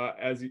ringer.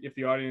 As if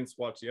the audience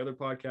watched the other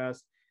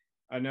podcast,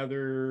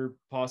 another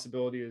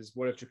possibility is,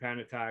 what if Japan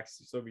attacks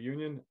the Soviet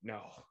Union?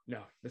 No,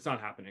 that's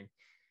not happening.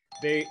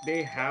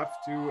 They have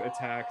to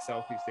attack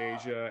Southeast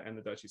Asia and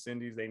the Dutch East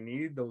Indies. They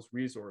need those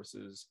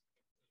resources.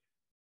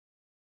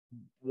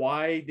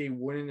 Why they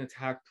wouldn't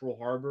attack Pearl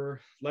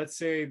Harbor? Let's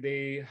say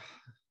the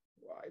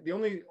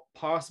only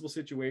possible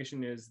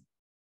situation is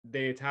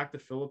they attack the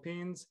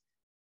Philippines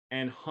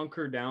and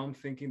hunker down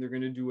thinking they're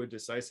going to do a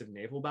decisive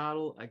naval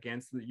battle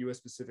against the U.S.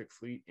 Pacific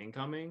Fleet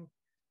incoming.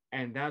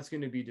 And that's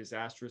going to be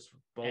disastrous for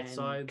both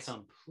sides.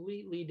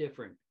 Completely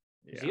different.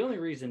 Yeah. The only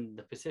reason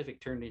the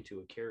Pacific turned into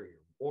a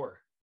carrier war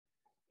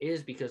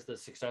is because the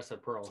success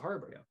of Pearl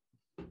Harbor.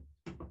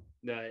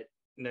 Yeah.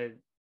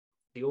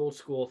 The old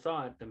school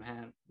thought, the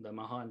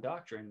Mahan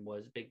Doctrine,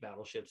 was big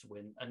battleships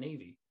win a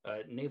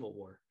naval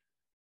war.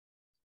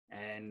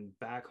 And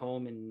back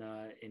home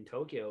in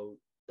Tokyo,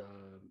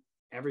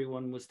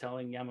 everyone was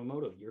telling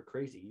Yamamoto, you're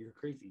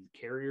crazy.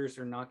 Carriers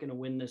are not going to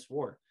win this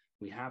war.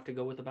 We have to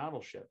go with the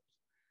battleships.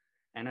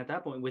 And at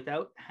that point,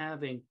 without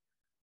having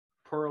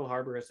Pearl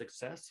Harbor a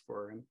success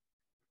for him,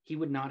 he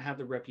would not have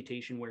the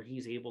reputation where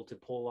he's able to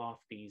pull off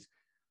these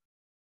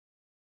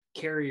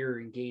carrier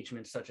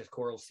engagements such as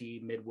Coral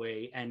Sea,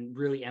 Midway, and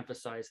really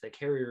emphasize that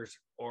carriers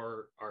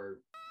are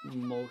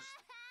most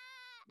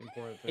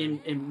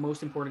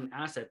important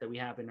asset that we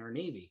have in our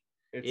Navy.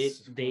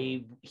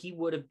 He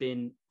would have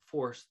been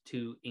forced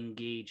to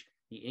engage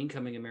the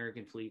incoming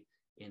American fleet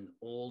in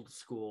old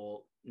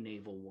school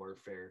naval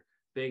warfare.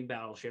 Big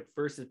battleship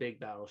versus big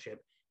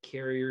battleship,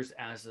 carriers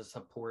as a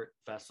support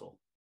vessel,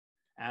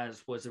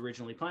 as was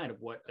originally planned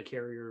of what a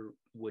carrier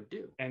would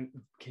do. And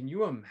can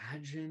you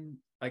imagine,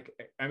 like,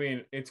 I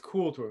mean, it's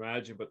cool to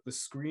imagine, but the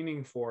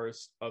screening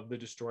force of the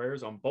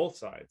destroyers on both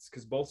sides,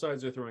 because both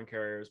sides are throwing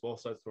carriers, both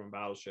sides throwing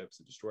battleships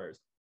and destroyers.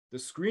 The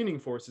screening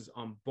forces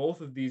on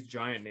both of these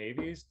giant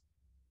navies,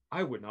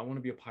 I would not want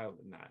to be a pilot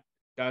in that.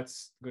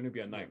 That's going to be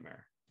a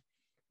nightmare.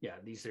 Yeah,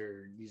 these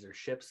are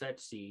ships at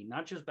sea,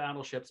 not just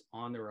battleships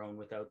on their own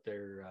without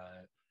their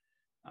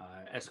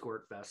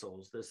escort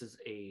vessels. This is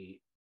a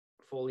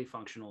fully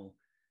functional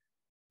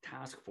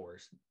task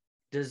force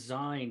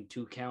designed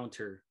to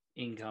counter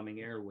incoming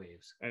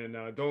airwaves. And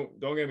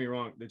don't get me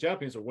wrong, the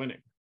Japanese are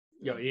winning.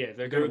 Yeah,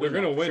 they're going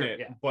to win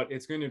it, yeah. But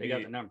it's going to be. They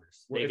got the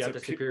numbers. They got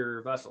the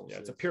superior vessels. Yeah,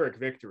 it's a Pyrrhic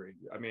victory.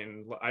 I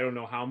mean, I don't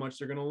know how much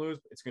they're going to lose,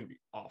 but it's going to be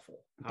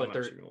awful. But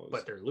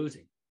they're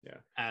losing. Yeah,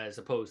 as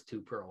opposed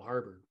to Pearl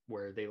Harbor,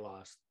 where they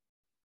lost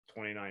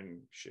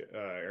 29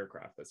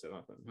 aircraft. That's it,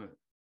 nothing. Right.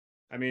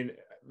 I mean,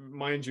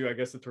 mind you, I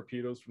guess the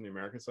torpedoes from the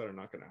American side are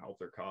not going to help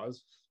their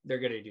cause. They're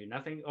going to do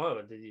nothing.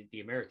 Oh,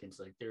 the Americans,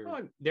 like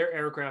their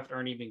aircraft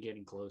aren't even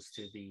getting close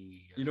to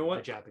the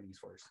the Japanese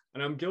force.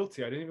 And I'm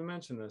guilty. I didn't even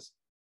mention this.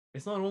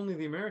 It's not only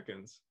the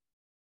Americans.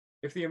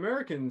 If the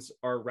Americans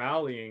are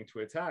rallying to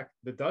attack,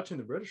 the Dutch and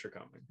the British are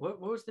coming. What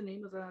was the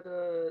name of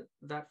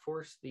that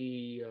force?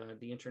 The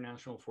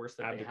international force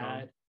that they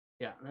had.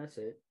 Yeah, that's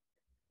it.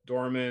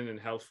 Dorman and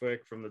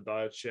Helfrich from the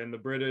Dutch, and the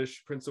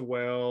British, Prince of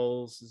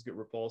Wales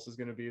Repulse is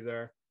going to be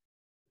there.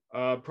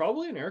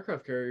 Probably an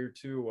aircraft carrier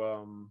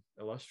too.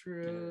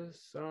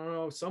 Illustrious. I don't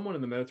know. Someone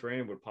in the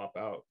Mediterranean would pop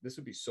out. This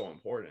would be so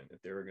important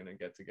if they were going to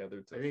get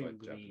together to fight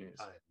the Japanese.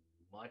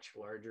 A much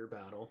larger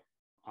battle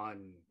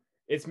on.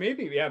 It's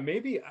maybe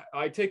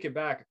I take it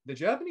back. The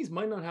Japanese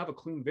might not have a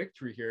clean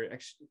victory here.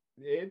 Actually,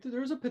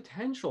 there's a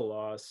potential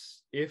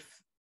loss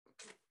if.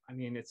 I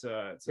mean, it's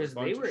because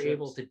they were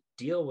able to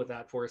deal with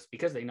that force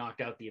because they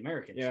knocked out the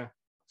Americans. Yeah.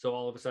 So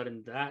all of a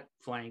sudden, that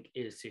flank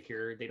is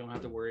secure. They don't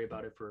have to worry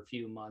about it for a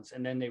few months,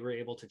 and then they were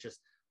able to just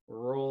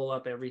roll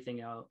up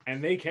everything out.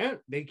 And they can't.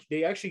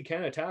 They actually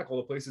can attack all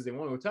the places they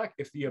want to attack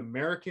if the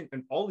American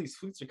and all these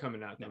fleets are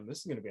coming at them. This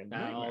is going to be a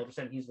nightmare. All of a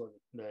sudden,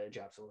 the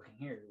Japs are looking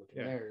here,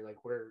 looking there,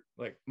 like where,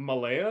 like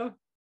Malaya.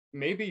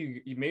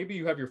 Maybe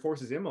you have your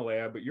forces in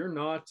Malaya, but you're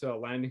not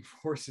landing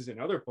forces in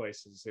other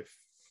places.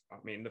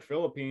 The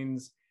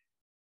Philippines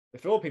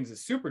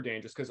is super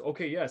dangerous because,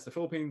 okay, yes, the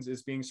Philippines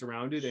is being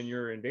surrounded and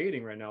you're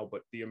invading right now,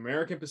 but the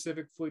American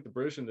Pacific Fleet, the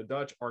British and the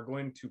Dutch are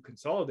going to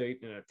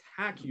consolidate and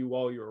attack you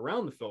while you're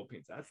around the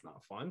Philippines. That's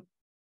not fun,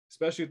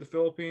 especially with the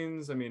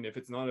Philippines. I mean, if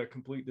it's not a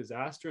complete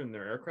disaster and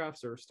their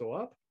aircrafts are still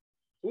up,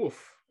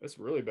 oof, that's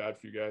really bad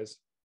for you guys.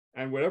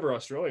 And whatever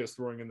Australia is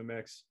throwing in the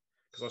mix,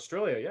 because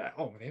Australia,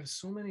 they have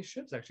so many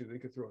ships actually they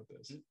could throw at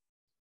this.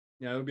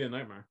 Yeah, it would be a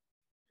nightmare.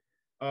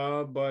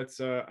 But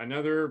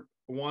another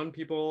one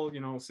people,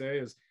 say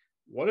is,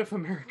 what if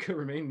America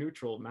remained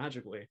neutral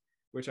magically?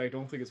 Which I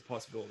don't think is a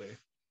possibility.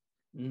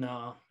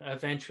 No,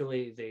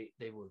 eventually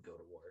they would go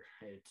to war.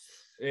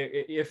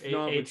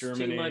 It's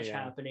Germany, too much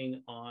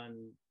happening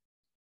on,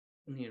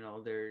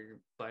 they're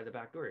by the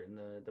back door in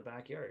the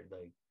backyard.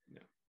 Like,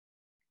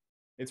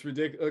 it's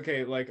ridiculous.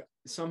 Okay, like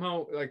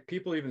somehow, like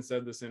people even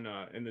said this in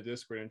the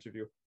Discord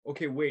interview.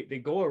 Okay, wait, they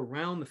go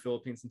around the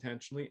Philippines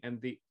intentionally,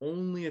 and they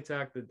only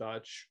attack the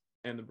Dutch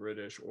and the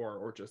British,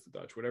 or just the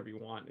Dutch, whatever you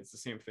want. It's the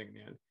same thing in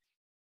the end.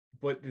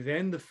 But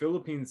then the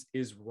Philippines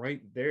is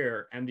right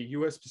there, and the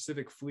U.S.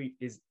 Pacific Fleet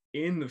is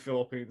in the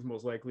Philippines,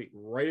 most likely,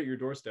 right at your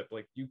doorstep.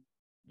 Like you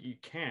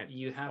can't.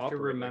 You have to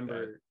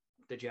remember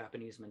the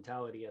Japanese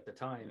mentality at the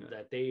time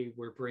that they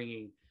were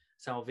bringing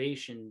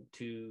salvation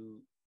to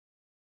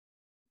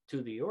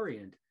the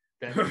Orient.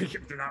 That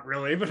not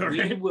really, but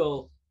we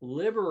will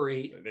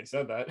liberate. They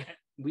said that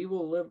we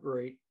will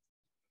liberate.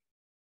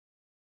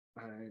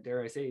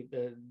 Dare I say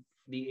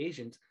the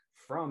Asians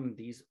from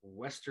these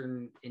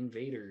Western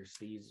invaders,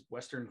 these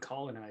Western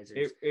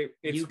colonizers. It's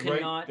you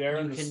cannot, right there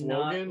in the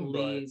slogan,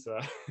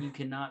 you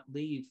cannot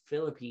leave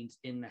Philippines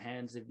in the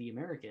hands of the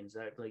Americans.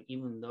 That, like,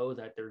 even though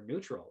that they're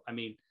neutral. I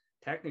mean,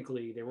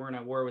 technically they weren't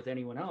at war with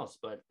anyone else,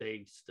 but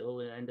they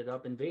still ended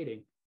up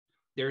invading.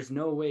 There's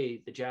no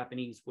way the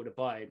Japanese would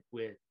abide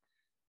with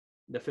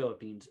the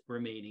Philippines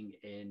remaining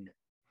in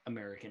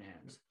American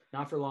hands.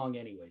 Not for long,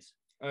 anyways.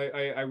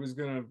 I was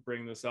going to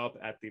bring this up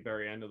at the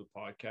very end of the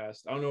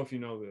podcast. I don't know if you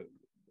know that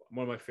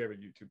one of my favorite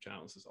YouTube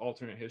channels is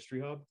Alternate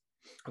History Hub.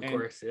 Of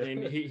course, yeah.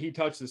 And he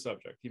touched the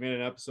subject. He made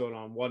an episode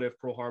on what if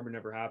Pearl Harbor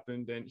never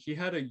happened, and he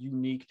had a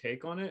unique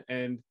take on it.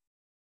 And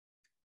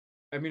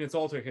I mean, it's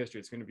alternate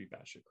history. It's going to be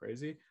batshit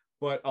crazy.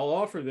 But I'll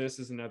offer this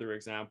as another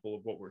example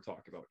of what we're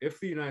talking about. If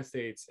the United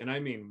States, and I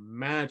mean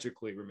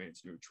magically,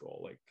 remains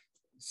neutral, like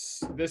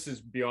this is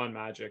beyond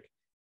magic,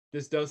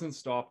 this doesn't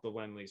stop the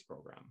Lend-Lease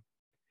program.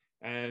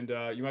 And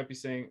you might be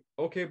saying,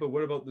 okay, but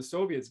what about the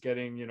Soviets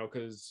getting,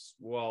 because,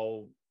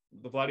 well,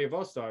 the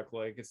Vladivostok,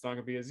 like, it's not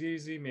going to be as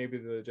easy. Maybe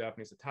the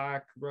Japanese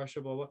attack Russia,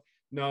 blah, blah.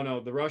 No,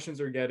 the Russians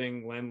are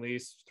getting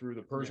Lend-Lease through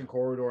the Persian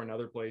corridor and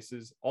other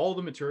places. All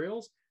the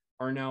materials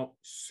are now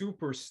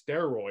super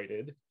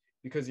steroided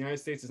because the United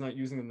States is not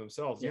using them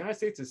themselves. The United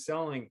States is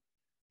selling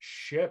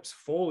ships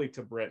fully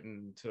to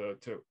Britain, to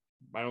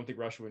I don't think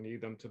Russia would need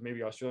them, to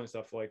maybe Australia and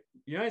stuff. Like,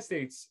 the United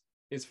States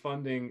is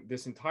funding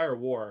this entire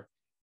war.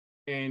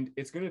 And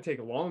it's going to take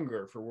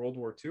longer for World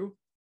War II.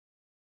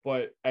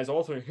 But as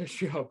Alternate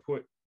History Hub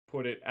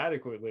put it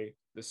adequately,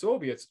 the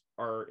Soviets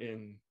are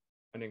in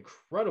an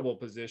incredible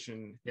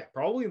position. Yeah,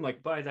 probably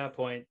like by that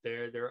point,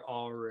 they're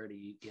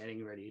already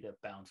getting ready to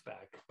bounce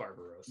back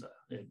Barbarossa.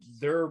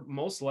 They're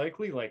most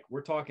likely, like,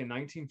 we're talking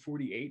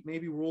 1948,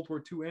 maybe World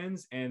War II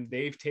ends, and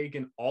they've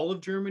taken all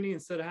of Germany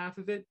instead of half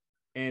of it.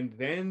 And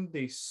then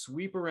they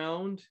sweep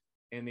around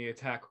and they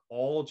attack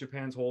all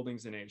Japan's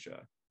holdings in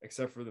Asia,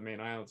 except for the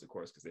main islands, of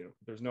course, because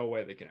there's no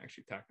way they can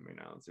actually attack the main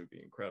islands. It would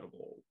be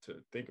incredible to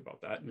think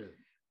about that. Yeah.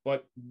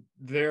 But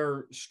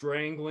they're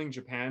strangling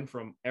Japan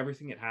from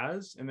everything it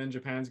has, and then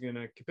Japan's going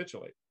to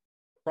capitulate.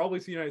 probably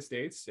to the United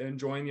States and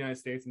join the United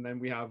States, and then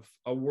we have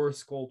a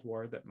worse Cold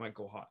War that might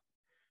go hot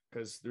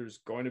because there's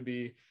going to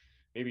be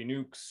maybe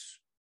nukes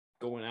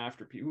going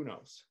after people. Who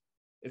knows?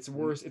 It's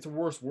worse. It's a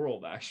worse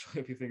world, actually,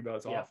 if you think about it.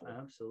 It's awful.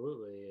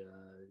 Absolutely.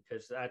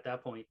 Because at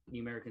that point, the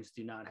Americans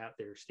do not have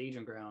their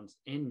staging grounds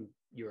in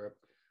Europe,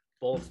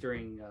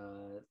 bolstering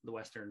the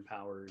Western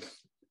powers.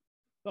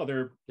 No,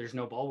 there's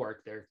no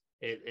bulwark there.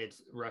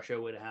 It's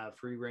Russia would have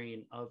free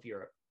reign of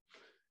Europe.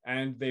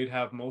 And they'd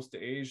have most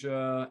of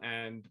Asia,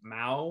 and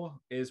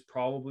Mao is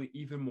probably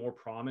even more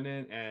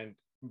prominent and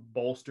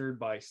bolstered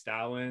by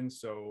Stalin.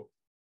 So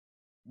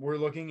we're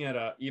looking at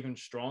a even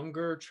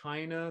stronger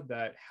China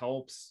that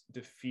helps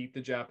defeat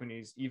the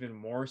Japanese even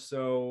more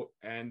so.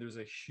 And there's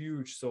a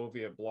huge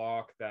Soviet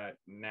bloc that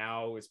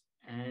now is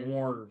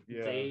more.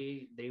 Yeah.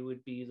 They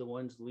would be the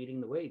ones leading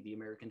the way. The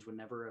Americans would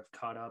never have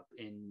caught up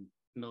in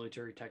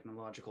military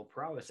technological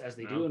prowess as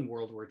they do in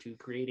World War II,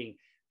 creating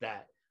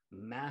that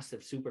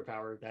massive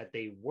superpower that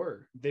they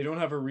were. They don't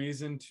have a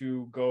reason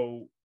to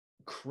go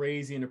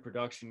crazy into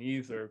production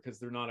either because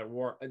they're not at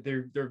war.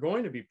 They're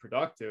going to be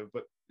productive,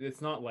 but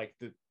it's not like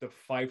the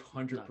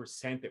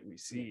 500% that we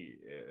see.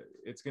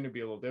 It's going to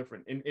be a little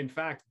different. In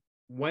fact,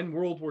 when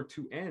World War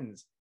II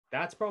ends,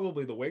 that's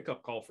probably the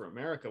wake-up call for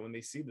America when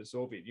they see the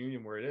Soviet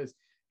Union where it is.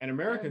 And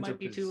Americans might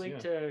be too late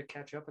to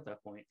catch up at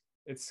that point.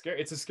 It's scary.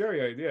 It's a scary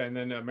idea. And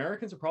then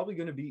Americans are probably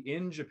going to be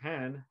in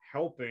Japan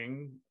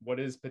helping what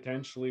is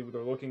potentially,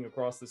 they're looking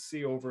across the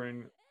sea over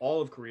in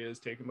all of Korea is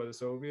taken by the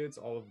Soviets,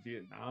 all of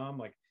Vietnam.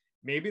 Like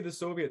maybe the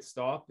Soviets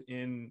stop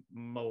in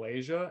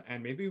Malaysia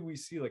and maybe we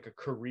see like a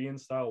Korean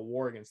style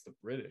war against the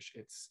British.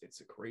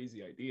 It's a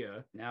crazy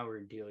idea. Now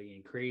we're dealing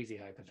in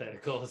crazy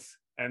hypotheticals.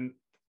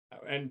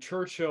 And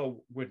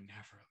Churchill would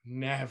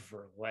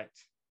never let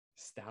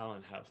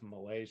Stalin have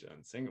Malaysia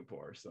and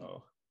Singapore.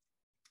 So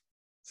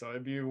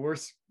it'd be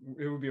worse.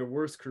 It would be a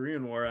worse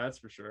Korean War, that's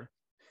for sure.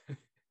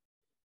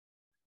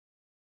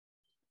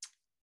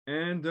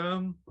 And I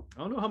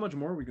don't know how much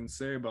more we can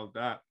say about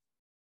that.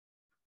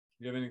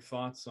 Do you have any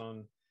thoughts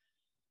on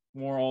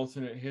more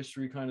alternate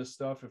history kind of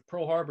stuff? If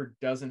Pearl Harbor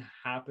doesn't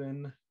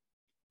happen,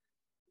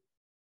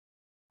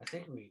 I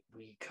think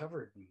we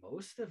covered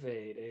most of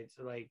it. It's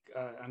like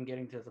I'm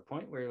getting to the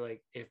point where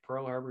like if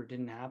Pearl Harbor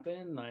didn't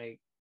happen, like.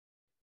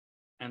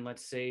 And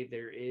let's say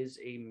there is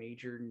a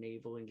major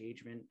naval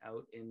engagement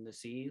out in the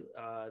sea.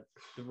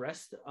 The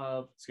rest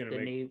of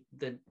the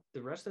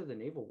rest of the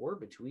naval war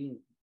between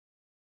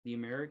the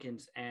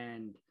Americans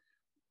and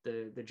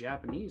the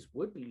Japanese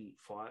would be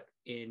fought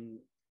in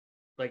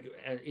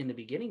the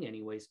beginning,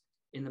 anyways,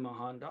 in the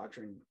Mahan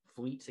Doctrine,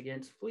 fleets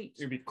against fleets.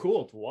 It'd be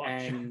cool to watch.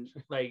 And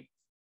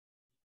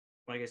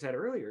like I said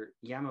earlier,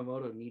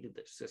 Yamamoto needed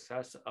the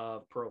success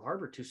of Pearl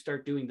Harbor to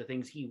start doing the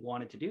things he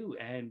wanted to do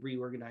and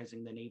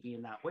reorganizing the Navy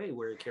in that way,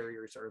 where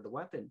carriers are the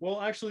weapon. Well,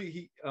 actually,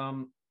 he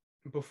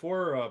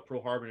before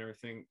Pearl Harbor and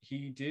everything,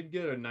 he did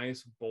get a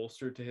nice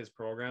bolster to his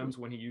programs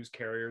when he used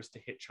carriers to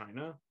hit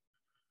China.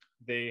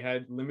 They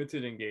had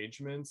limited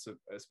engagements,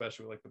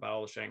 especially like the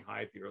Battle of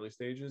Shanghai at the early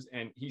stages,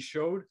 and he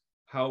showed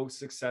how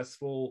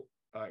successful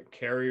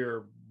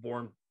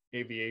carrier-borne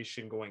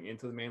aviation going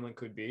into the mainland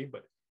could be,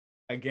 but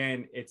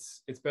again,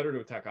 it's better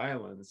to attack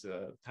islands.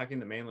 Attacking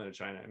the mainland of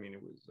China, I mean,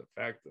 it was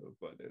effective,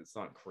 but it's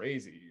not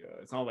crazy.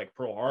 It's not like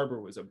Pearl Harbor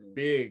was a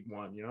big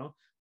one, you know.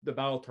 The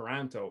Battle of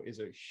Taranto is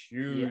a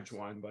huge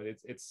one, but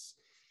it's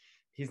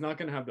he's not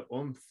going to have the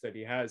oomph that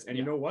he has. And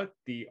you know what?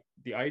 The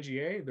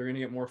IGA, they're going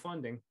to get more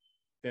funding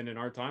than in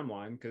our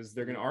timeline because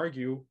they're going to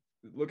argue,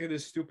 look at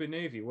this stupid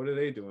Navy. What are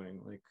they doing?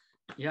 Like,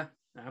 yeah,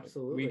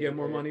 absolutely. We get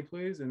more money,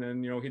 please. And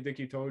then, you know,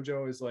 Hideki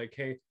Tojo is like,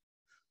 hey,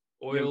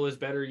 oil is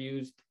better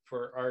used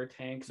for our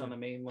tanks on the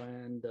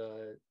mainland.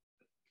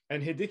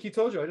 And Hideki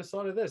Tojo, I just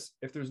thought of this.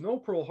 If there's no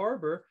Pearl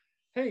Harbor,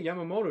 hey,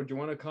 Yamamoto, do you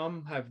want to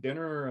come have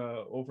dinner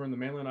over in the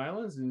mainland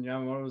islands? And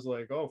Yamamoto's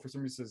like, oh, for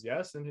some reason says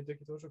yes. And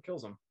Hideki Tojo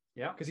kills him.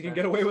 Yeah. Because he can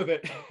get away with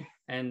it.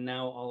 And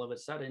now all of a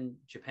sudden,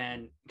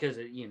 Japan, because,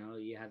 you know,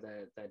 you had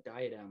that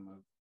diadem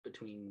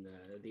between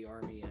the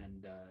Army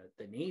and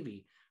the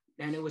Navy.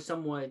 And it was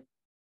somewhat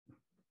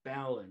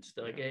balanced,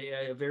 like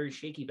a very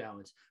shaky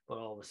balance. But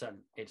all of a sudden,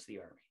 it's the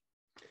Army.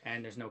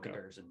 And there's no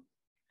comparison.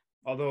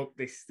 Although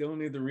they still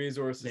need the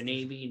resources. The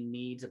Navy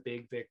needs a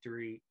big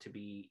victory to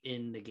be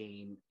in the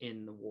game,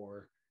 in the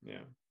war.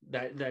 Yeah.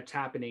 That's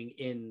happening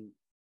in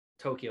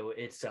Tokyo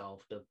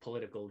itself, the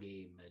political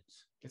game.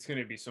 It's going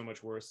to be so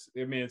much worse.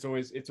 I mean, it's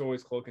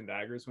always cloak and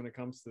daggers when it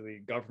comes to the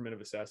government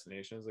of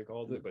assassination, as they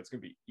called it, but it's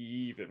going to be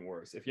even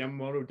worse. If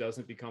Yamamoto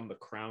doesn't become the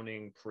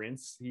crowning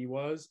prince he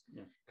was,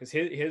 because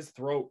his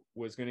throat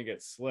was going to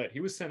get slit. He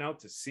was sent out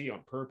to sea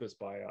on purpose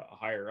by a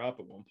higher up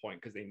at one point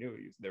because they knew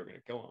they were going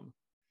to kill him.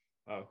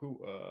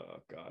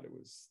 God, it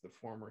was the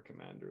former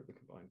commander of the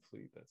Combined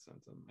Fleet that sent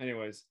him.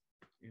 Anyways,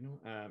 you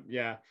know,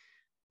 yeah.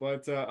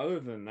 But other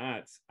than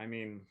that, I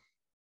mean,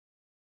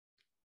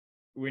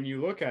 when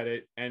you look at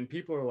it and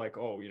people are like,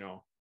 oh, you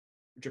know,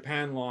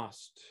 Japan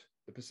lost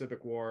the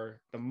Pacific War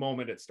the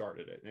moment it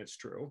started it, and it's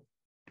true.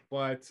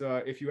 But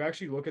if you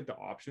actually look at the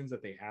options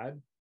that they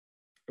had,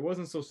 it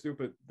wasn't so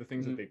stupid, the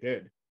things that they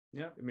did.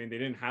 Yeah, I mean, they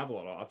didn't have a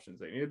lot of options.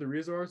 They needed the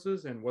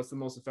resources, and what's the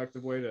most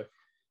effective way to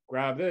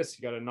grab this?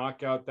 You got to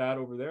knock out that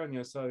over there on the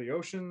other side of the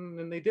ocean,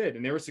 and they did,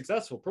 and they were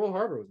successful. Pearl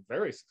Harbor was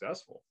very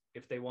successful.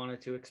 If they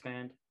wanted to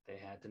expand, they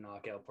had to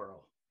knock out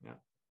Pearl. Yeah.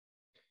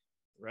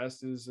 The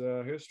rest is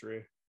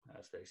history,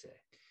 as they say.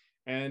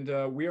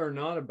 And we are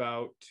not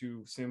about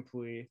to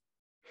simply,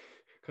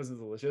 because of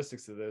the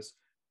logistics of this,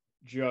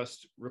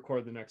 just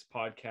record the next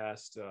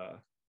podcast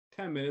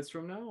 10 minutes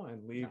from now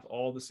and leave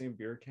all the same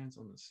beer cans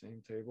on the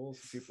same table so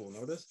people will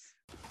notice.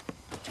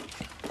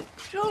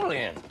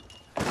 Julian!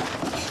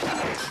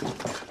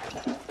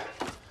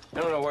 I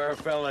don't know where I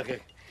felt like I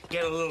could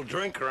get a little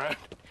drink around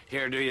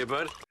here, do you,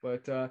 bud?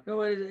 But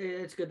no,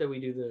 it's good that we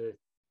do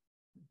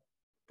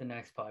the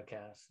next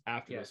podcast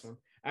after this one.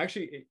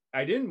 Actually,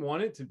 I didn't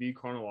want it to be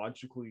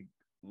chronologically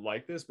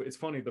like this, but it's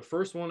funny. The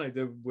first one I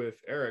did with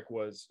Eric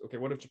was, okay,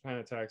 what if Japan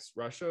attacks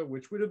Russia,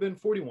 which would have been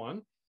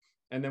 41.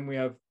 And then we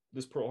have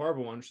this Pearl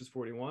Harbor one, which is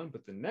 41.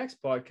 But the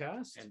next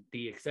podcast, and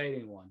the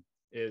exciting one,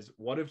 is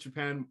what if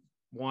Japan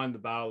won the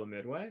Battle of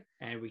Midway?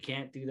 And we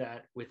can't do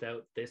that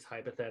without this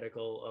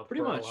hypothetical of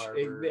pretty Pearl much.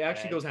 Harbor, it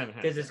actually goes hand in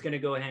hand. Because it's going to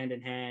go hand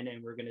in hand,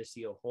 and we're going to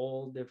see a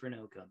whole different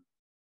outcome.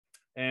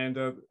 And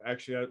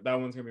actually, that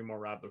one's going to be more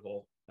rabbit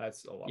hole.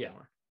 That's a lot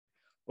more.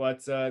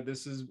 But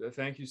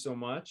thank you so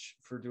much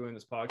for doing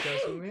this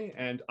podcast with me.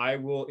 And I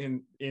will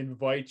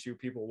invite you,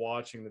 people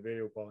watching the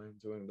video while I'm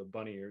doing the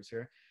bunny ears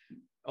here.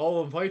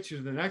 I'll invite you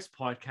to the next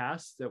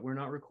podcast that we're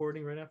not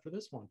recording right after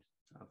this one.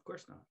 Of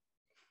course not.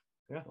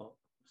 Yeah. Well,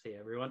 see you,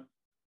 everyone.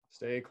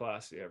 Stay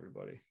classy,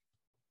 everybody.